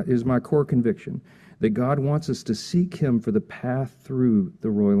 is my core conviction, that God wants us to seek Him for the path through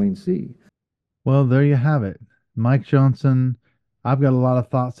the roiling sea. Well, there you have it. Mike Johnson, I've got a lot of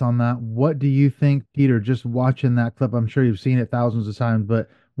thoughts on that. What do you think, Peter, just watching that clip? I'm sure you've seen it thousands of times, but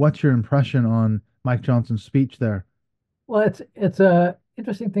what's your impression on Mike Johnson's speech there? Well, it's a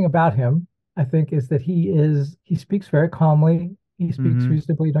interesting thing about him, I think, is that he speaks very calmly. He speaks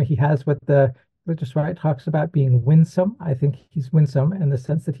reasonably. He has what the religious right talks about being winsome. I think he's winsome in the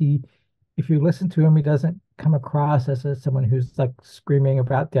sense that if you listen to him, he doesn't come across as someone who's like screaming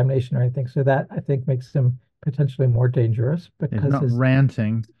about damnation or anything. So that, I think, makes him potentially more dangerous, because not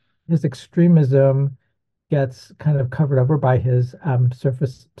ranting. His extremism gets kind of covered over by his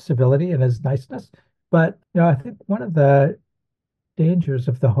surface civility and his niceness. But I think one of the dangers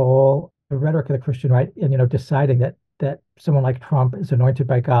of the rhetoric of the Christian right, and deciding that someone like Trump is anointed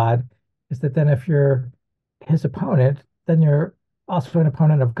by God, is that then if you're his opponent, then you're also an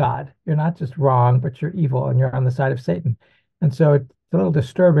opponent of God. You're not just wrong, but you're evil, and you're on the side of Satan. And so it's a little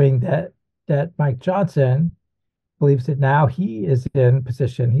disturbing that Mike Johnson believes that now he is in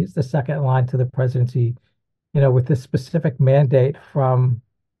position. He's the second in line to the presidency, with this specific mandate from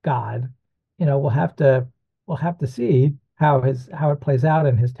God. We'll have to see how it plays out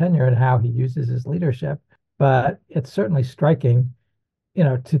in his tenure and how he uses his leadership. But it's certainly striking,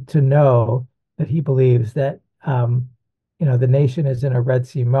 to know that he believes that the nation is in a Red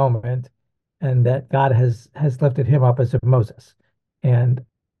Sea moment, and that God has lifted him up as a Moses. And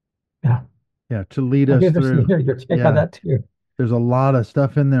to lead us through. Hear your take on that too. There's a lot of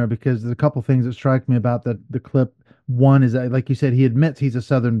stuff in there, because there's a couple things that strike me about the clip. One is that, like you said, he admits he's a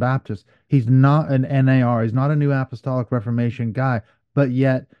Southern Baptist. He's not an NAR. He's not a New Apostolic Reformation guy. But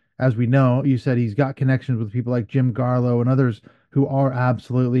yet, as we know, you said he's got connections with people like Jim Garlow and others who are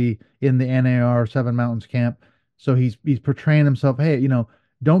absolutely in the NAR Seven Mountains camp. So he's portraying himself, hey,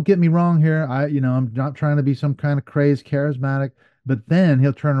 don't get me wrong here. I'm not trying to be some kind of crazed charismatic. But then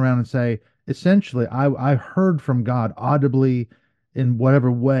he'll turn around and say, essentially, I heard from God audibly in whatever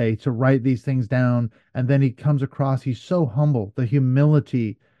way to write these things down. And then he comes across, he's so humble, the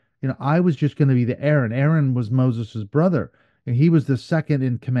humility. I was just going to be the Aaron. Aaron was Moses's brother, and he was the second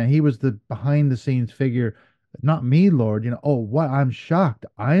in command. He was the behind the scenes figure. Not me, Lord. Oh, what? I'm shocked.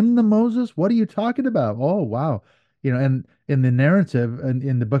 I'm the Moses? What are you talking about? Oh, wow. And in the narrative,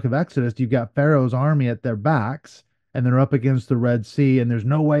 in the book of Exodus, you've got Pharaoh's army at their backs, and they're up against the Red Sea, and there's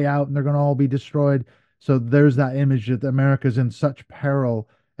no way out, and they're going to all be destroyed. So there's that image that America's in such peril,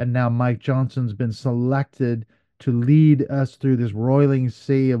 and now Mike Johnson's been selected to lead us through this roiling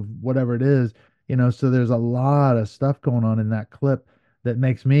sea of whatever it is, so there's a lot of stuff going on in that clip that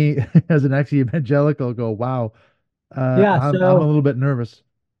makes me as an ex-evangelical go, wow, Yeah, I'm a little bit nervous.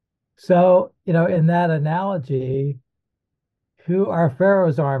 in that analogy, who are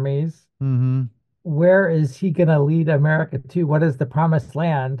Pharaoh's armies? Mm-hmm. Where is he going to lead America to? What is the promised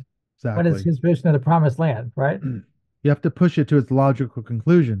land? What is Exactly. his vision of the promised land, right? You have to push it to its logical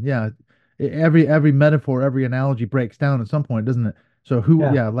conclusion. Yeah. Every metaphor, every analogy breaks down at some point, doesn't it? So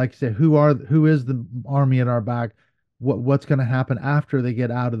Yeah. yeah, like you said, who is the army at our back? What's going to happen after they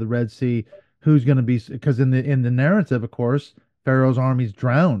get out of the Red Sea? Who's going to be, because in the narrative, of course, Pharaoh's armies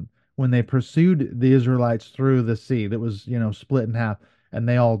drowned when they pursued the Israelites through the sea that was, split in half, and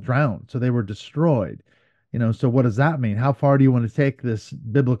they all drowned. So they were destroyed. So what does that mean? How far do you want to take this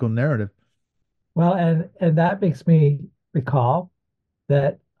biblical narrative? Well, and that makes me recall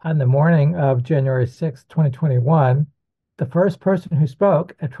that on the morning of January 6th, 2021, the first person who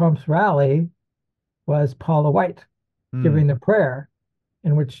spoke at Trump's rally was Paula White, Hmm. giving the prayer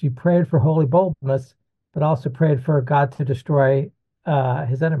in which she prayed for holy boldness, but also prayed for God to destroy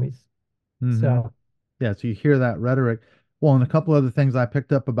his enemies. Mm-hmm. So, Yeah, so you hear that rhetoric. Well, and a couple other things I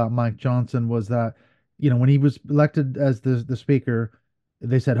picked up about Mike Johnson was that, when he was elected as the speaker,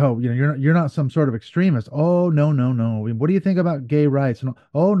 they said, "Oh, you're not some sort of extremist." Oh, no, no, no. What do you think about gay rights? And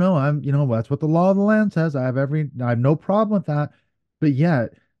oh, no, that's what the law of the land says. I have no problem with that. But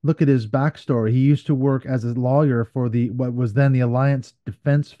yet, look at his backstory. He used to work as a lawyer for the what was then the Alliance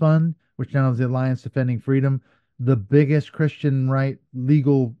Defense Fund, which now is the Alliance Defending Freedom, the biggest Christian right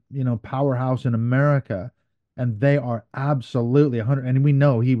legal, powerhouse in America, and they are absolutely 100. And we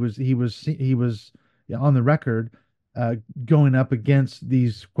know he was on the record uh, going up against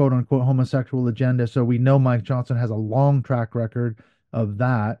these quote unquote homosexual agenda. So we know Mike Johnson has a long track record of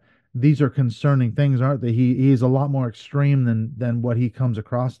that. These are concerning things, aren't they? He's a lot more extreme than what he comes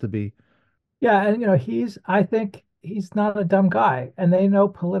across to be. yeah, and I think he's not a dumb guy, and they know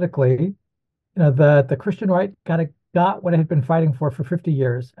politically, the Christian right got what it had been fighting for 50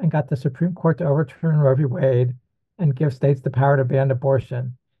 years and got the Supreme Court to overturn Roe v. Wade and give states the power to ban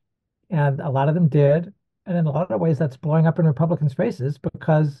abortion. And a lot of them did. And in a lot of ways, that's blowing up in Republicans' faces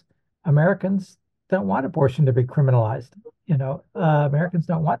because Americans don't want abortion to be criminalized. Americans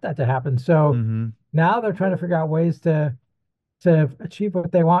don't want that to happen. So Mm-hmm. now they're trying to figure out ways to achieve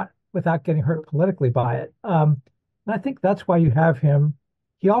what they want without getting hurt politically by it. And I think that's why you have him.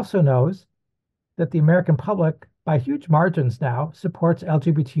 He also knows that the American public, by huge margins now, supports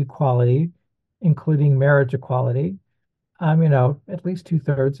LGBT equality, including marriage equality. At least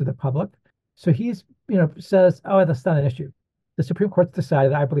 2/3 of the public. So says, oh, that's not an issue. The Supreme Court's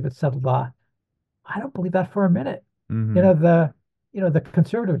decided, I believe it's settled law. I don't believe that for a minute. Mm-hmm. The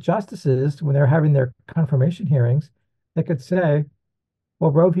conservative justices, when they're having their confirmation hearings, they could say,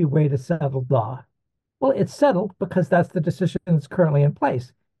 well, Roe v. Wade is settled law. Well, it's settled because that's the decision that's currently in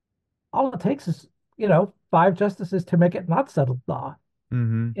place. All it takes is, five justices to make it not settled law.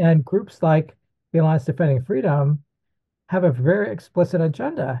 Mm-hmm. And groups like the Alliance Defending Freedom have a very explicit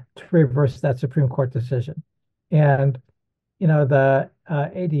agenda to reverse that Supreme Court decision. And, the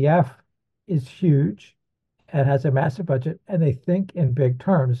ADF is huge and has a massive budget, and they think in big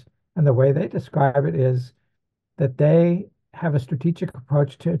terms. And the way they describe it is that they have a strategic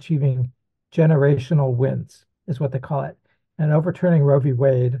approach to achieving generational wins, is what they call it. And overturning Roe v.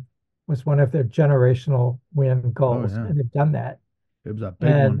 Wade was one of their generational win Oh goals, yeah, and they've done that. it was a big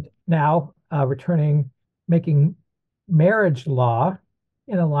one. And now making marriage law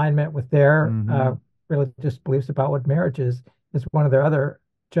in alignment with their Mm-hmm. religious beliefs about what marriage is one of their other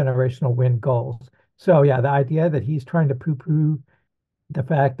generational win goals. So yeah, the idea that he's trying to poo-poo the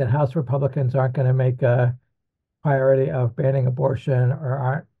fact that House Republicans aren't going to make a priority of banning abortion or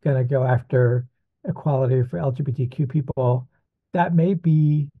aren't going to go after equality for LGBTQ people, that may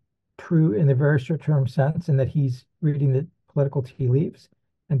be true in the very short-term sense, in that he's reading the political tea leaves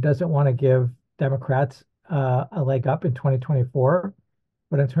and doesn't want to give Democrats a leg up in 2024.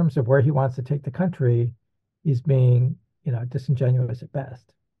 But in terms of where he wants to take the country, he's being, disingenuous at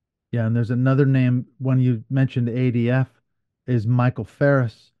best. Yeah, and there's another name when you mentioned the ADF is Michael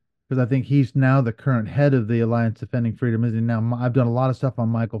Ferris, because I think he's now the current head of the Alliance Defending Freedom, isn't he? Now, I've done a lot of stuff on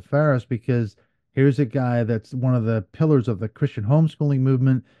Michael Ferris because here's a guy that's one of the pillars of the Christian homeschooling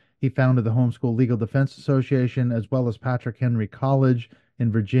movement. He founded the Homeschool Legal Defense Association as well as Patrick Henry College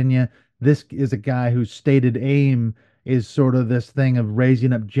in Virginia. This is a guy whose stated aim is sort of this thing of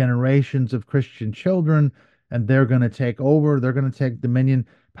raising up generations of Christian children, and they're going to take over, they're going to take dominion.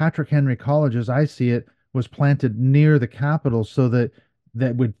 Patrick Henry College, as I see it, was planted near the Capitol so that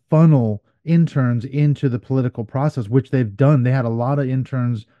would funnel interns into the political process, which they've done. They had a lot of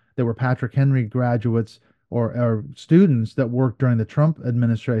interns that were Patrick Henry graduates or students that worked during the Trump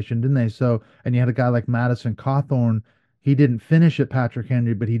administration, didn't they? So, and you had a guy like Madison Cawthorn. He didn't finish at Patrick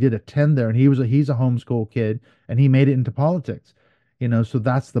Henry, but he did attend there, and he's a homeschool kid, and he made it into politics. So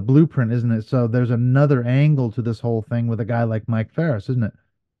that's the blueprint, isn't it? So there's another angle to this whole thing with a guy like Mike Ferris, isn't it?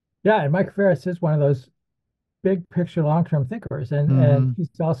 Yeah, and Mike Ferris is one of those big picture, long-term thinkers, and Hmm. he's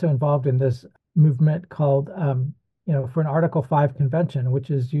also involved in this movement called, for an Article 5 convention,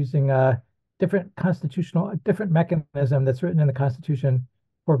 which is using a different mechanism that's written in the Constitution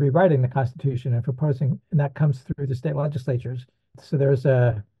for rewriting the Constitution and proposing, and that comes through the state legislatures. So there's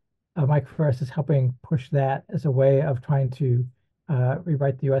a Mike Ferris is helping push that as a way of trying to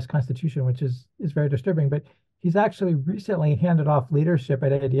rewrite the U.S. Constitution, which is very disturbing. But he's actually recently handed off leadership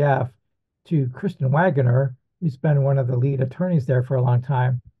at ADF to Kristen Wagoner, who's been one of the lead attorneys there for a long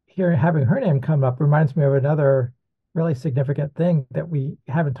time. Here, having her name come up reminds me of another really significant thing that we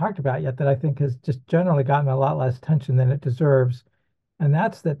haven't talked about yet that I think has just generally gotten a lot less attention than it deserves. And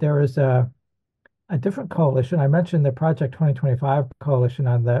that's that there is a different coalition. I mentioned the Project 2025 coalition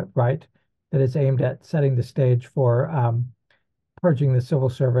on the right that is aimed at setting the stage for purging the civil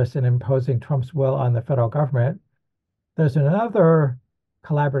service and imposing Trump's will on the federal government. There's another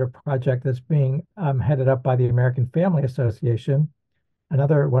collaborative project that's being headed up by the American Family Association,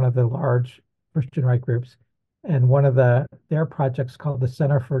 another one of the large Christian right groups, and one of their projects called the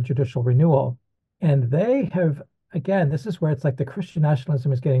Center for Judicial Renewal. And they have, again, this is where it's like the Christian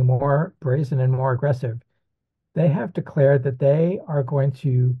nationalism is getting more brazen and more aggressive. They have declared that they are going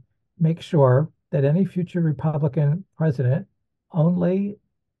to make sure that any future Republican president only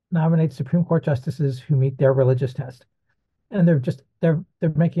nominates Supreme Court justices who meet their religious test. And they're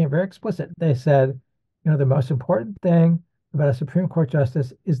making it very explicit. They said, the most important thing about a Supreme Court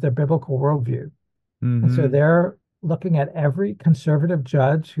justice is their biblical worldview. And so Hmm. they're looking at every conservative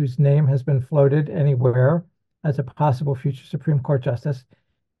judge whose name has been floated anywhere as a possible future Supreme Court justice.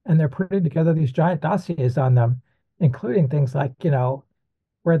 And they're putting together these giant dossiers on them, including things like,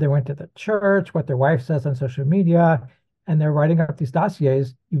 where they went to the church, what their wife says on social media. And they're writing up these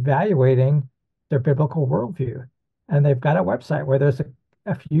dossiers evaluating their biblical worldview. And they've got a website where there's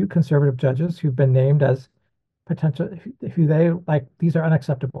a few conservative judges who've been named as potential, who they like, these are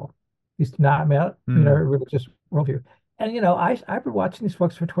unacceptable. These do not meet, Hmm. religious worldview. And, I've been watching these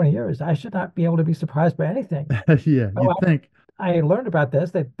folks for 20 years. I should not be able to be surprised by anything. Yeah, Oh, you'd think. I learned about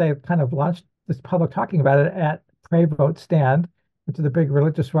this. They kind of launched this public talking about it at Pray Vote Stand, which is the big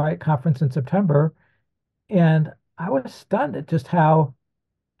religious right conference in September. And I was stunned at just how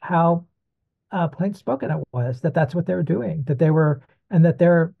plain spoken it was that that's what they were doing, that they were, and that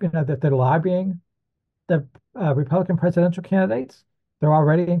they're lobbying the Republican presidential candidates. They're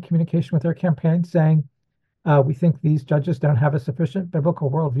already in communication with their campaigns saying, we think these judges don't have a sufficient biblical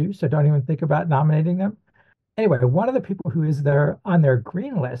worldview, so don't even think about nominating them. Anyway, one of the people who is there on their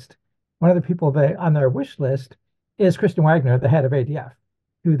green list, one of the people on their wish list is Kristen Wagner, the head of ADF,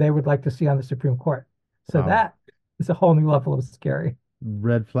 who they would like to see on the Supreme Court. So Wow. that is a whole new level of scary.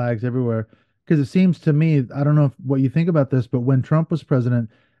 Red flags everywhere. Because it seems to me, I don't know what you think about this, but when Trump was president,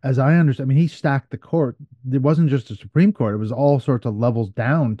 as I understand, I mean, he stacked the court. It wasn't just the Supreme Court, it was all sorts of levels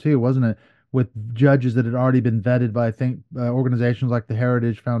down too, wasn't it? With judges that had already been vetted by, I think, organizations like the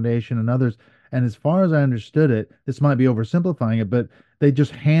Heritage Foundation and others. And as far as I understood it, this might be oversimplifying it, but they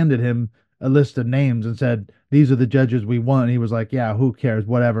just handed him a list of names and said, "These are the judges we want." And he was like, "Yeah, who cares?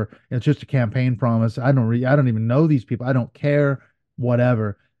 Whatever. It's just a campaign promise. I don't even know these people. I don't care.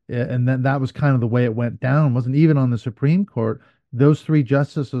 Whatever." And then that was kind of the way it went down. It wasn't even on the Supreme Court. Those three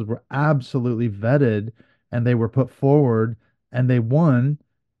justices were absolutely vetted and they were put forward and they won.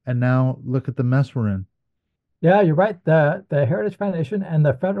 And now look at the mess we're in. Yeah, you're right. The Heritage Foundation and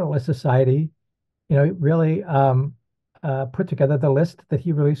the Federalist Society, really put together the list that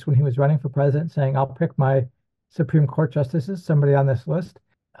he released when he was running for president, saying, "I'll pick my Supreme Court justices." Somebody on this list,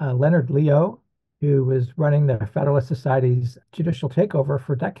 Leonard Leo, who was running the Federalist Society's judicial takeover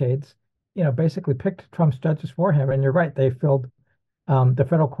for decades, basically picked Trump's judges for him. And you're right, they filled the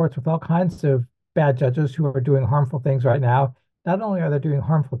federal courts with all kinds of bad judges who are doing harmful things right now. Not only are they doing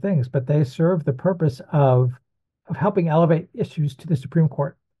harmful things, but they serve the purpose of helping elevate issues to the Supreme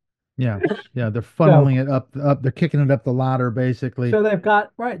Court. Yeah. Yeah. They're So, funneling it up. They're kicking it up the ladder, basically. so they've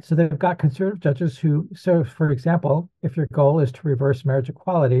got right. So they've got conservative judges who. So, for example, if your goal is to reverse marriage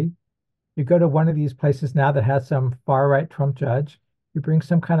equality, you go to one of these places now that has some far right Trump judge. You bring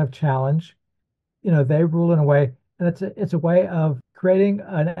some kind of challenge. They rule in a way, and it's a way of creating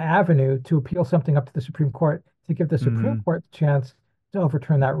an avenue to appeal something up to the Supreme Court to give the Supreme Hmm. Court the chance to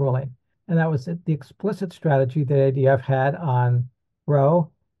overturn that ruling. and that was the explicit strategy that ADF had on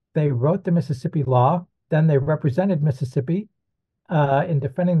Roe. They wrote the Mississippi law, then they represented Mississippi in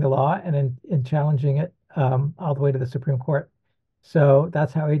defending the law and in challenging it all the way to the Supreme Court. So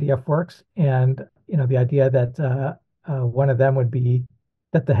that's how ADF works. And the idea that one of them would be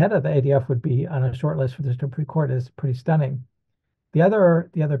that the head of the ADF would be on a short list for the Supreme Court is pretty stunning. The other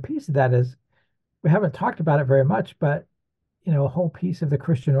piece of that is we haven't talked about it very much, but a whole piece of the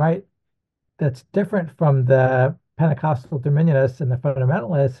Christian right that's different from the Pentecostal Dominionists and the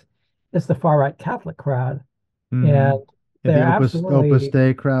fundamentalists is the far right Catholic crowd. Mm-hmm. And Yeah, they're the absolutely Opus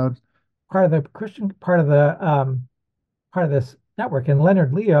Dei crowd. part of the Christian part of this network. And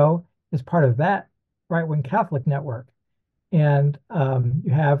Leonard Leo is part of that right-wing Catholic network. And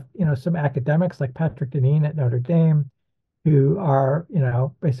you have some academics like Patrick Deneen at Notre Dame who are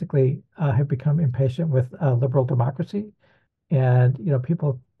basically have become impatient with liberal democracy. And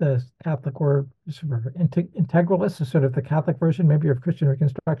people, the Catholic word sort of integralists is sort of the Catholic version maybe of Christian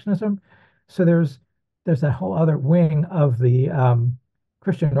Reconstructionism. So there's that whole other wing of the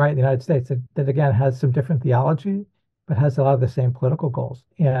Christian right in the United States that again has some different theology, but has a lot of the same political goals.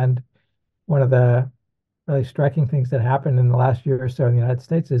 And one of the really striking things that happened in the last year or so in the United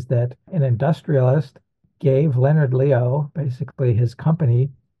States is that an industrialist gave Leonard Leo basically his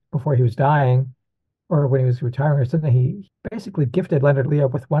company before he was dying or when he was retiring or something. He basically gifted Leonard Leo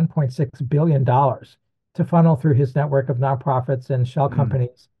with $1.6 billion to funnel through his network of nonprofits and shell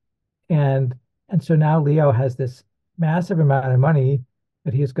companies. And so now Leo has this massive amount of money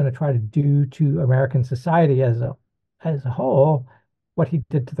that he is going to try to do to American society as a whole, what he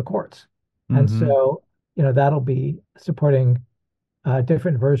did to the courts. And so, that'll be supporting a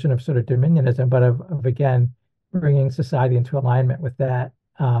different version of sort of dominionism, but of again, bringing society into alignment with that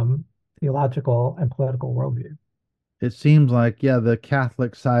theological and political worldview. It seems like, yeah, the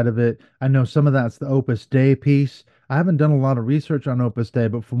Catholic side of it. I know some of that's the Opus Dei piece. I haven't done a lot of research on Opus Dei,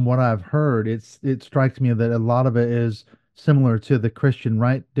 but from what I've heard, it strikes me that a lot of it is similar to the Christian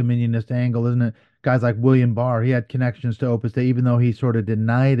right dominionist angle, isn't it? Guys like William Barr, he had connections to Opus Dei, even though he sort of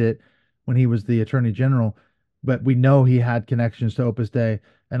denied it when he was the Attorney General. But we know he had connections to Opus Dei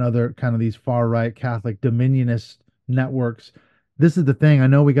and other kind of these far right Catholic dominionist networks. This is the thing. I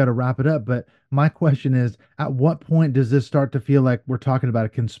know we got to wrap it up, but my question is, at what point does this start to feel like we're talking about a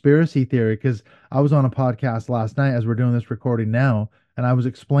conspiracy theory? Because I was on a podcast last night as we're doing this recording now, and I was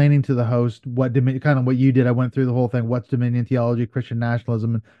explaining to the host kind of what you did. I went through the whole thing, what's dominion theology, Christian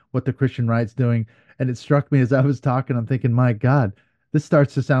nationalism, and what the Christian right's doing. And it struck me as I was talking, I'm thinking, my God, this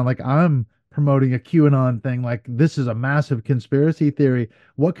starts to sound like I'm promoting a QAnon thing. Like this is a massive conspiracy theory.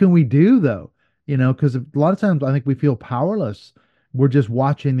 What can we do though? Because a lot of times I think we feel powerless. We're just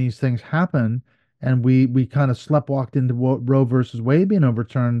watching these things happen, and we kind of sleptwalked into Roe versus Wade being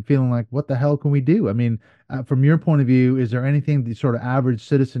overturned, feeling like, what the hell can we do? I mean, from your point of view, is there anything the sort of average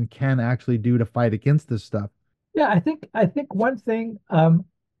citizen can actually do to fight against this stuff? Yeah, I think one thing, and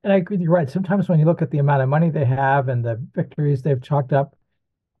I agree with you, right. Sometimes when you look at the amount of money they have and the victories they've chalked up,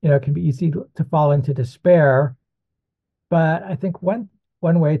 it can be easy to fall into despair. But I think one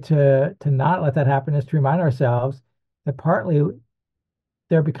way to not let that happen is to remind ourselves that partly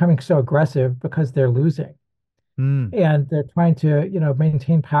they're becoming so aggressive because they're losing. And they're trying to,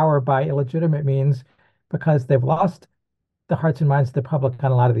 maintain power by illegitimate means because they've lost the hearts and minds of the public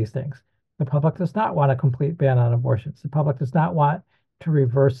on a lot of these things. The public does not want a complete ban on abortions. The public does not want to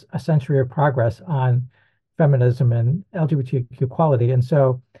reverse a century of progress on feminism and LGBTQ equality. And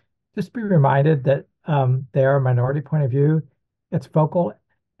so just be reminded that they are a minority point of view. It's vocal,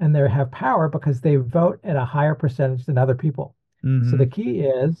 and they have power because they vote at a higher percentage than other people. So the key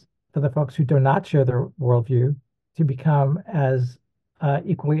is for the folks who do not share their worldview to become as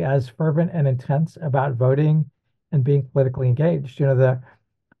equally as fervent and intense about voting and being politically engaged. The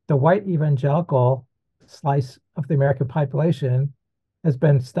white evangelical slice of the American population has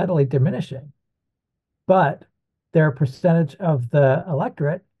been steadily diminishing, but their percentage of the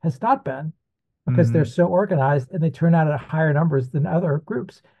electorate has not been, because they're so organized and they turn out at higher numbers than other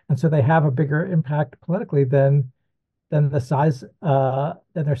groups. And so they have a bigger impact politically than their size in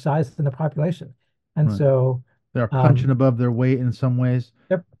the population. And Right. so They're punching above their weight in some ways.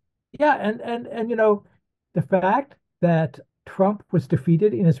 yeah, and the fact that Trump was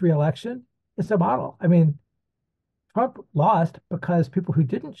defeated in his reelection is a model. I mean, Trump lost because people who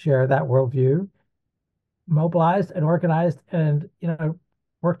didn't share that worldview mobilized and organized and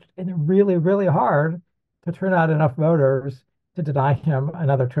worked really, really hard to turn out enough voters to deny him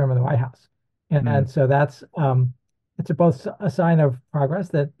another term in the White House. And so that's it's both a sign of progress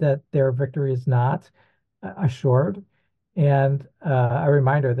that their victory is not assured, and a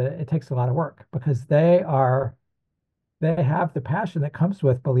reminder that it takes a lot of work because they have the passion that comes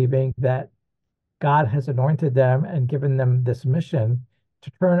with believing that God has anointed them and given them this mission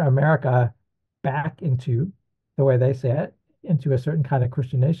to turn America back into, the way they say it, into a certain kind of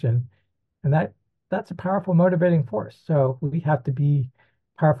Christian nation. And that's a powerful motivating force. So we have to be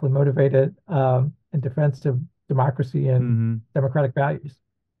powerfully motivated in defense of democracy and democratic values.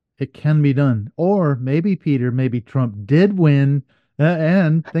 It can be done. Or maybe, Peter, maybe Trump did win.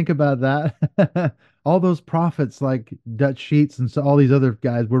 And think about that. All those prophets like Dutch Sheets and so all these other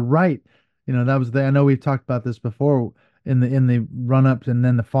guys were right. That was I know we've talked about this before in the run ups and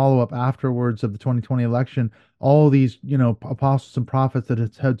then the follow up afterwards of the 2020 election. All these, apostles and prophets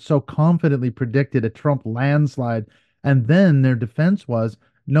that had so confidently predicted a Trump landslide. And then their defense was,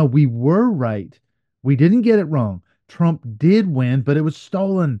 no, we were right. We didn't get it wrong. Trump did win, but it was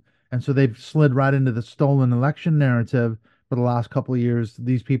stolen. And so they've slid right into the stolen election narrative for the last couple of years.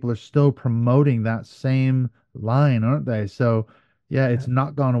 These people are still promoting that same line, aren't they? So, yeah, it's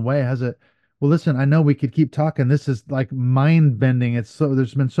not gone away, has it? Well, listen, I know we could keep talking. This is like mind bending.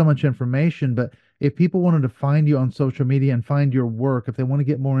 There's been so much information, but if people wanted to find you on social media and find your work, if they want to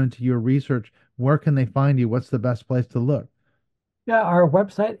get more into your research, where can they find you? What's the best place to look? Yeah, our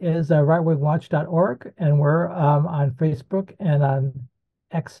website is rightwingwatch.org, and we're on Facebook and on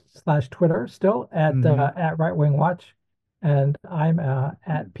X/Twitter still at Right Wing Watch, and I'm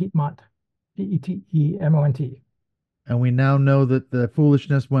at Piedmont, Petemont. And we now know that the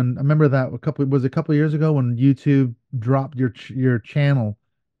foolishness when I remember that a couple of years ago when YouTube dropped your channel,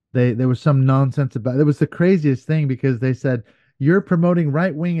 there was some nonsense about it. It was the craziest thing because they said you're promoting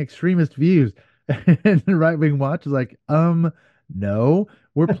right-wing extremist views. And the Right Wing Watch is like, no,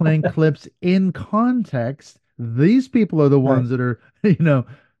 we're playing clips in context. These people are the ones that are,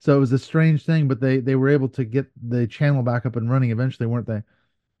 so it was a strange thing, but they were able to get the channel back up and running eventually, weren't they?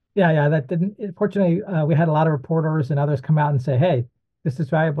 Yeah, that didn't. Fortunately, we had a lot of reporters and others come out and say, "Hey, this is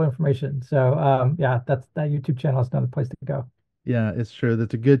valuable information." So, yeah, that YouTube channel is another place to go. Yeah, it's true.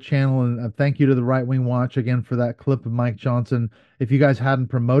 That's a good channel, and thank you to the Right Wing Watch again for that clip of Mike Johnson. If you guys hadn't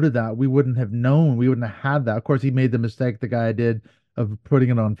promoted that, we wouldn't have known. We wouldn't have had that. Of course, he made the mistake the guy did of putting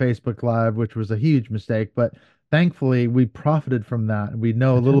it on Facebook Live, which was a huge mistake. But thankfully, we profited from that. We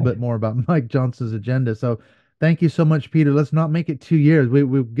know a That's little right. bit more about Mike Johnson's agenda. So, thank you so much, Peter. Let's not make it 2 years.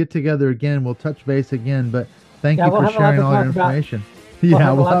 We'll get together again. We'll touch base again. But thank Yeah, you we'll for have a lot sharing to all your talk about. information. We'll Yeah,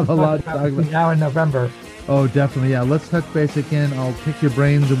 have a we'll lot have to a talk lot to about talk between about. now and November. Oh, definitely. Yeah, let's touch base again. I'll pick your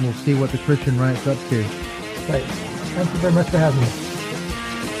brains and we'll see what the Christian right's up to. Great. Thank you very much for having me.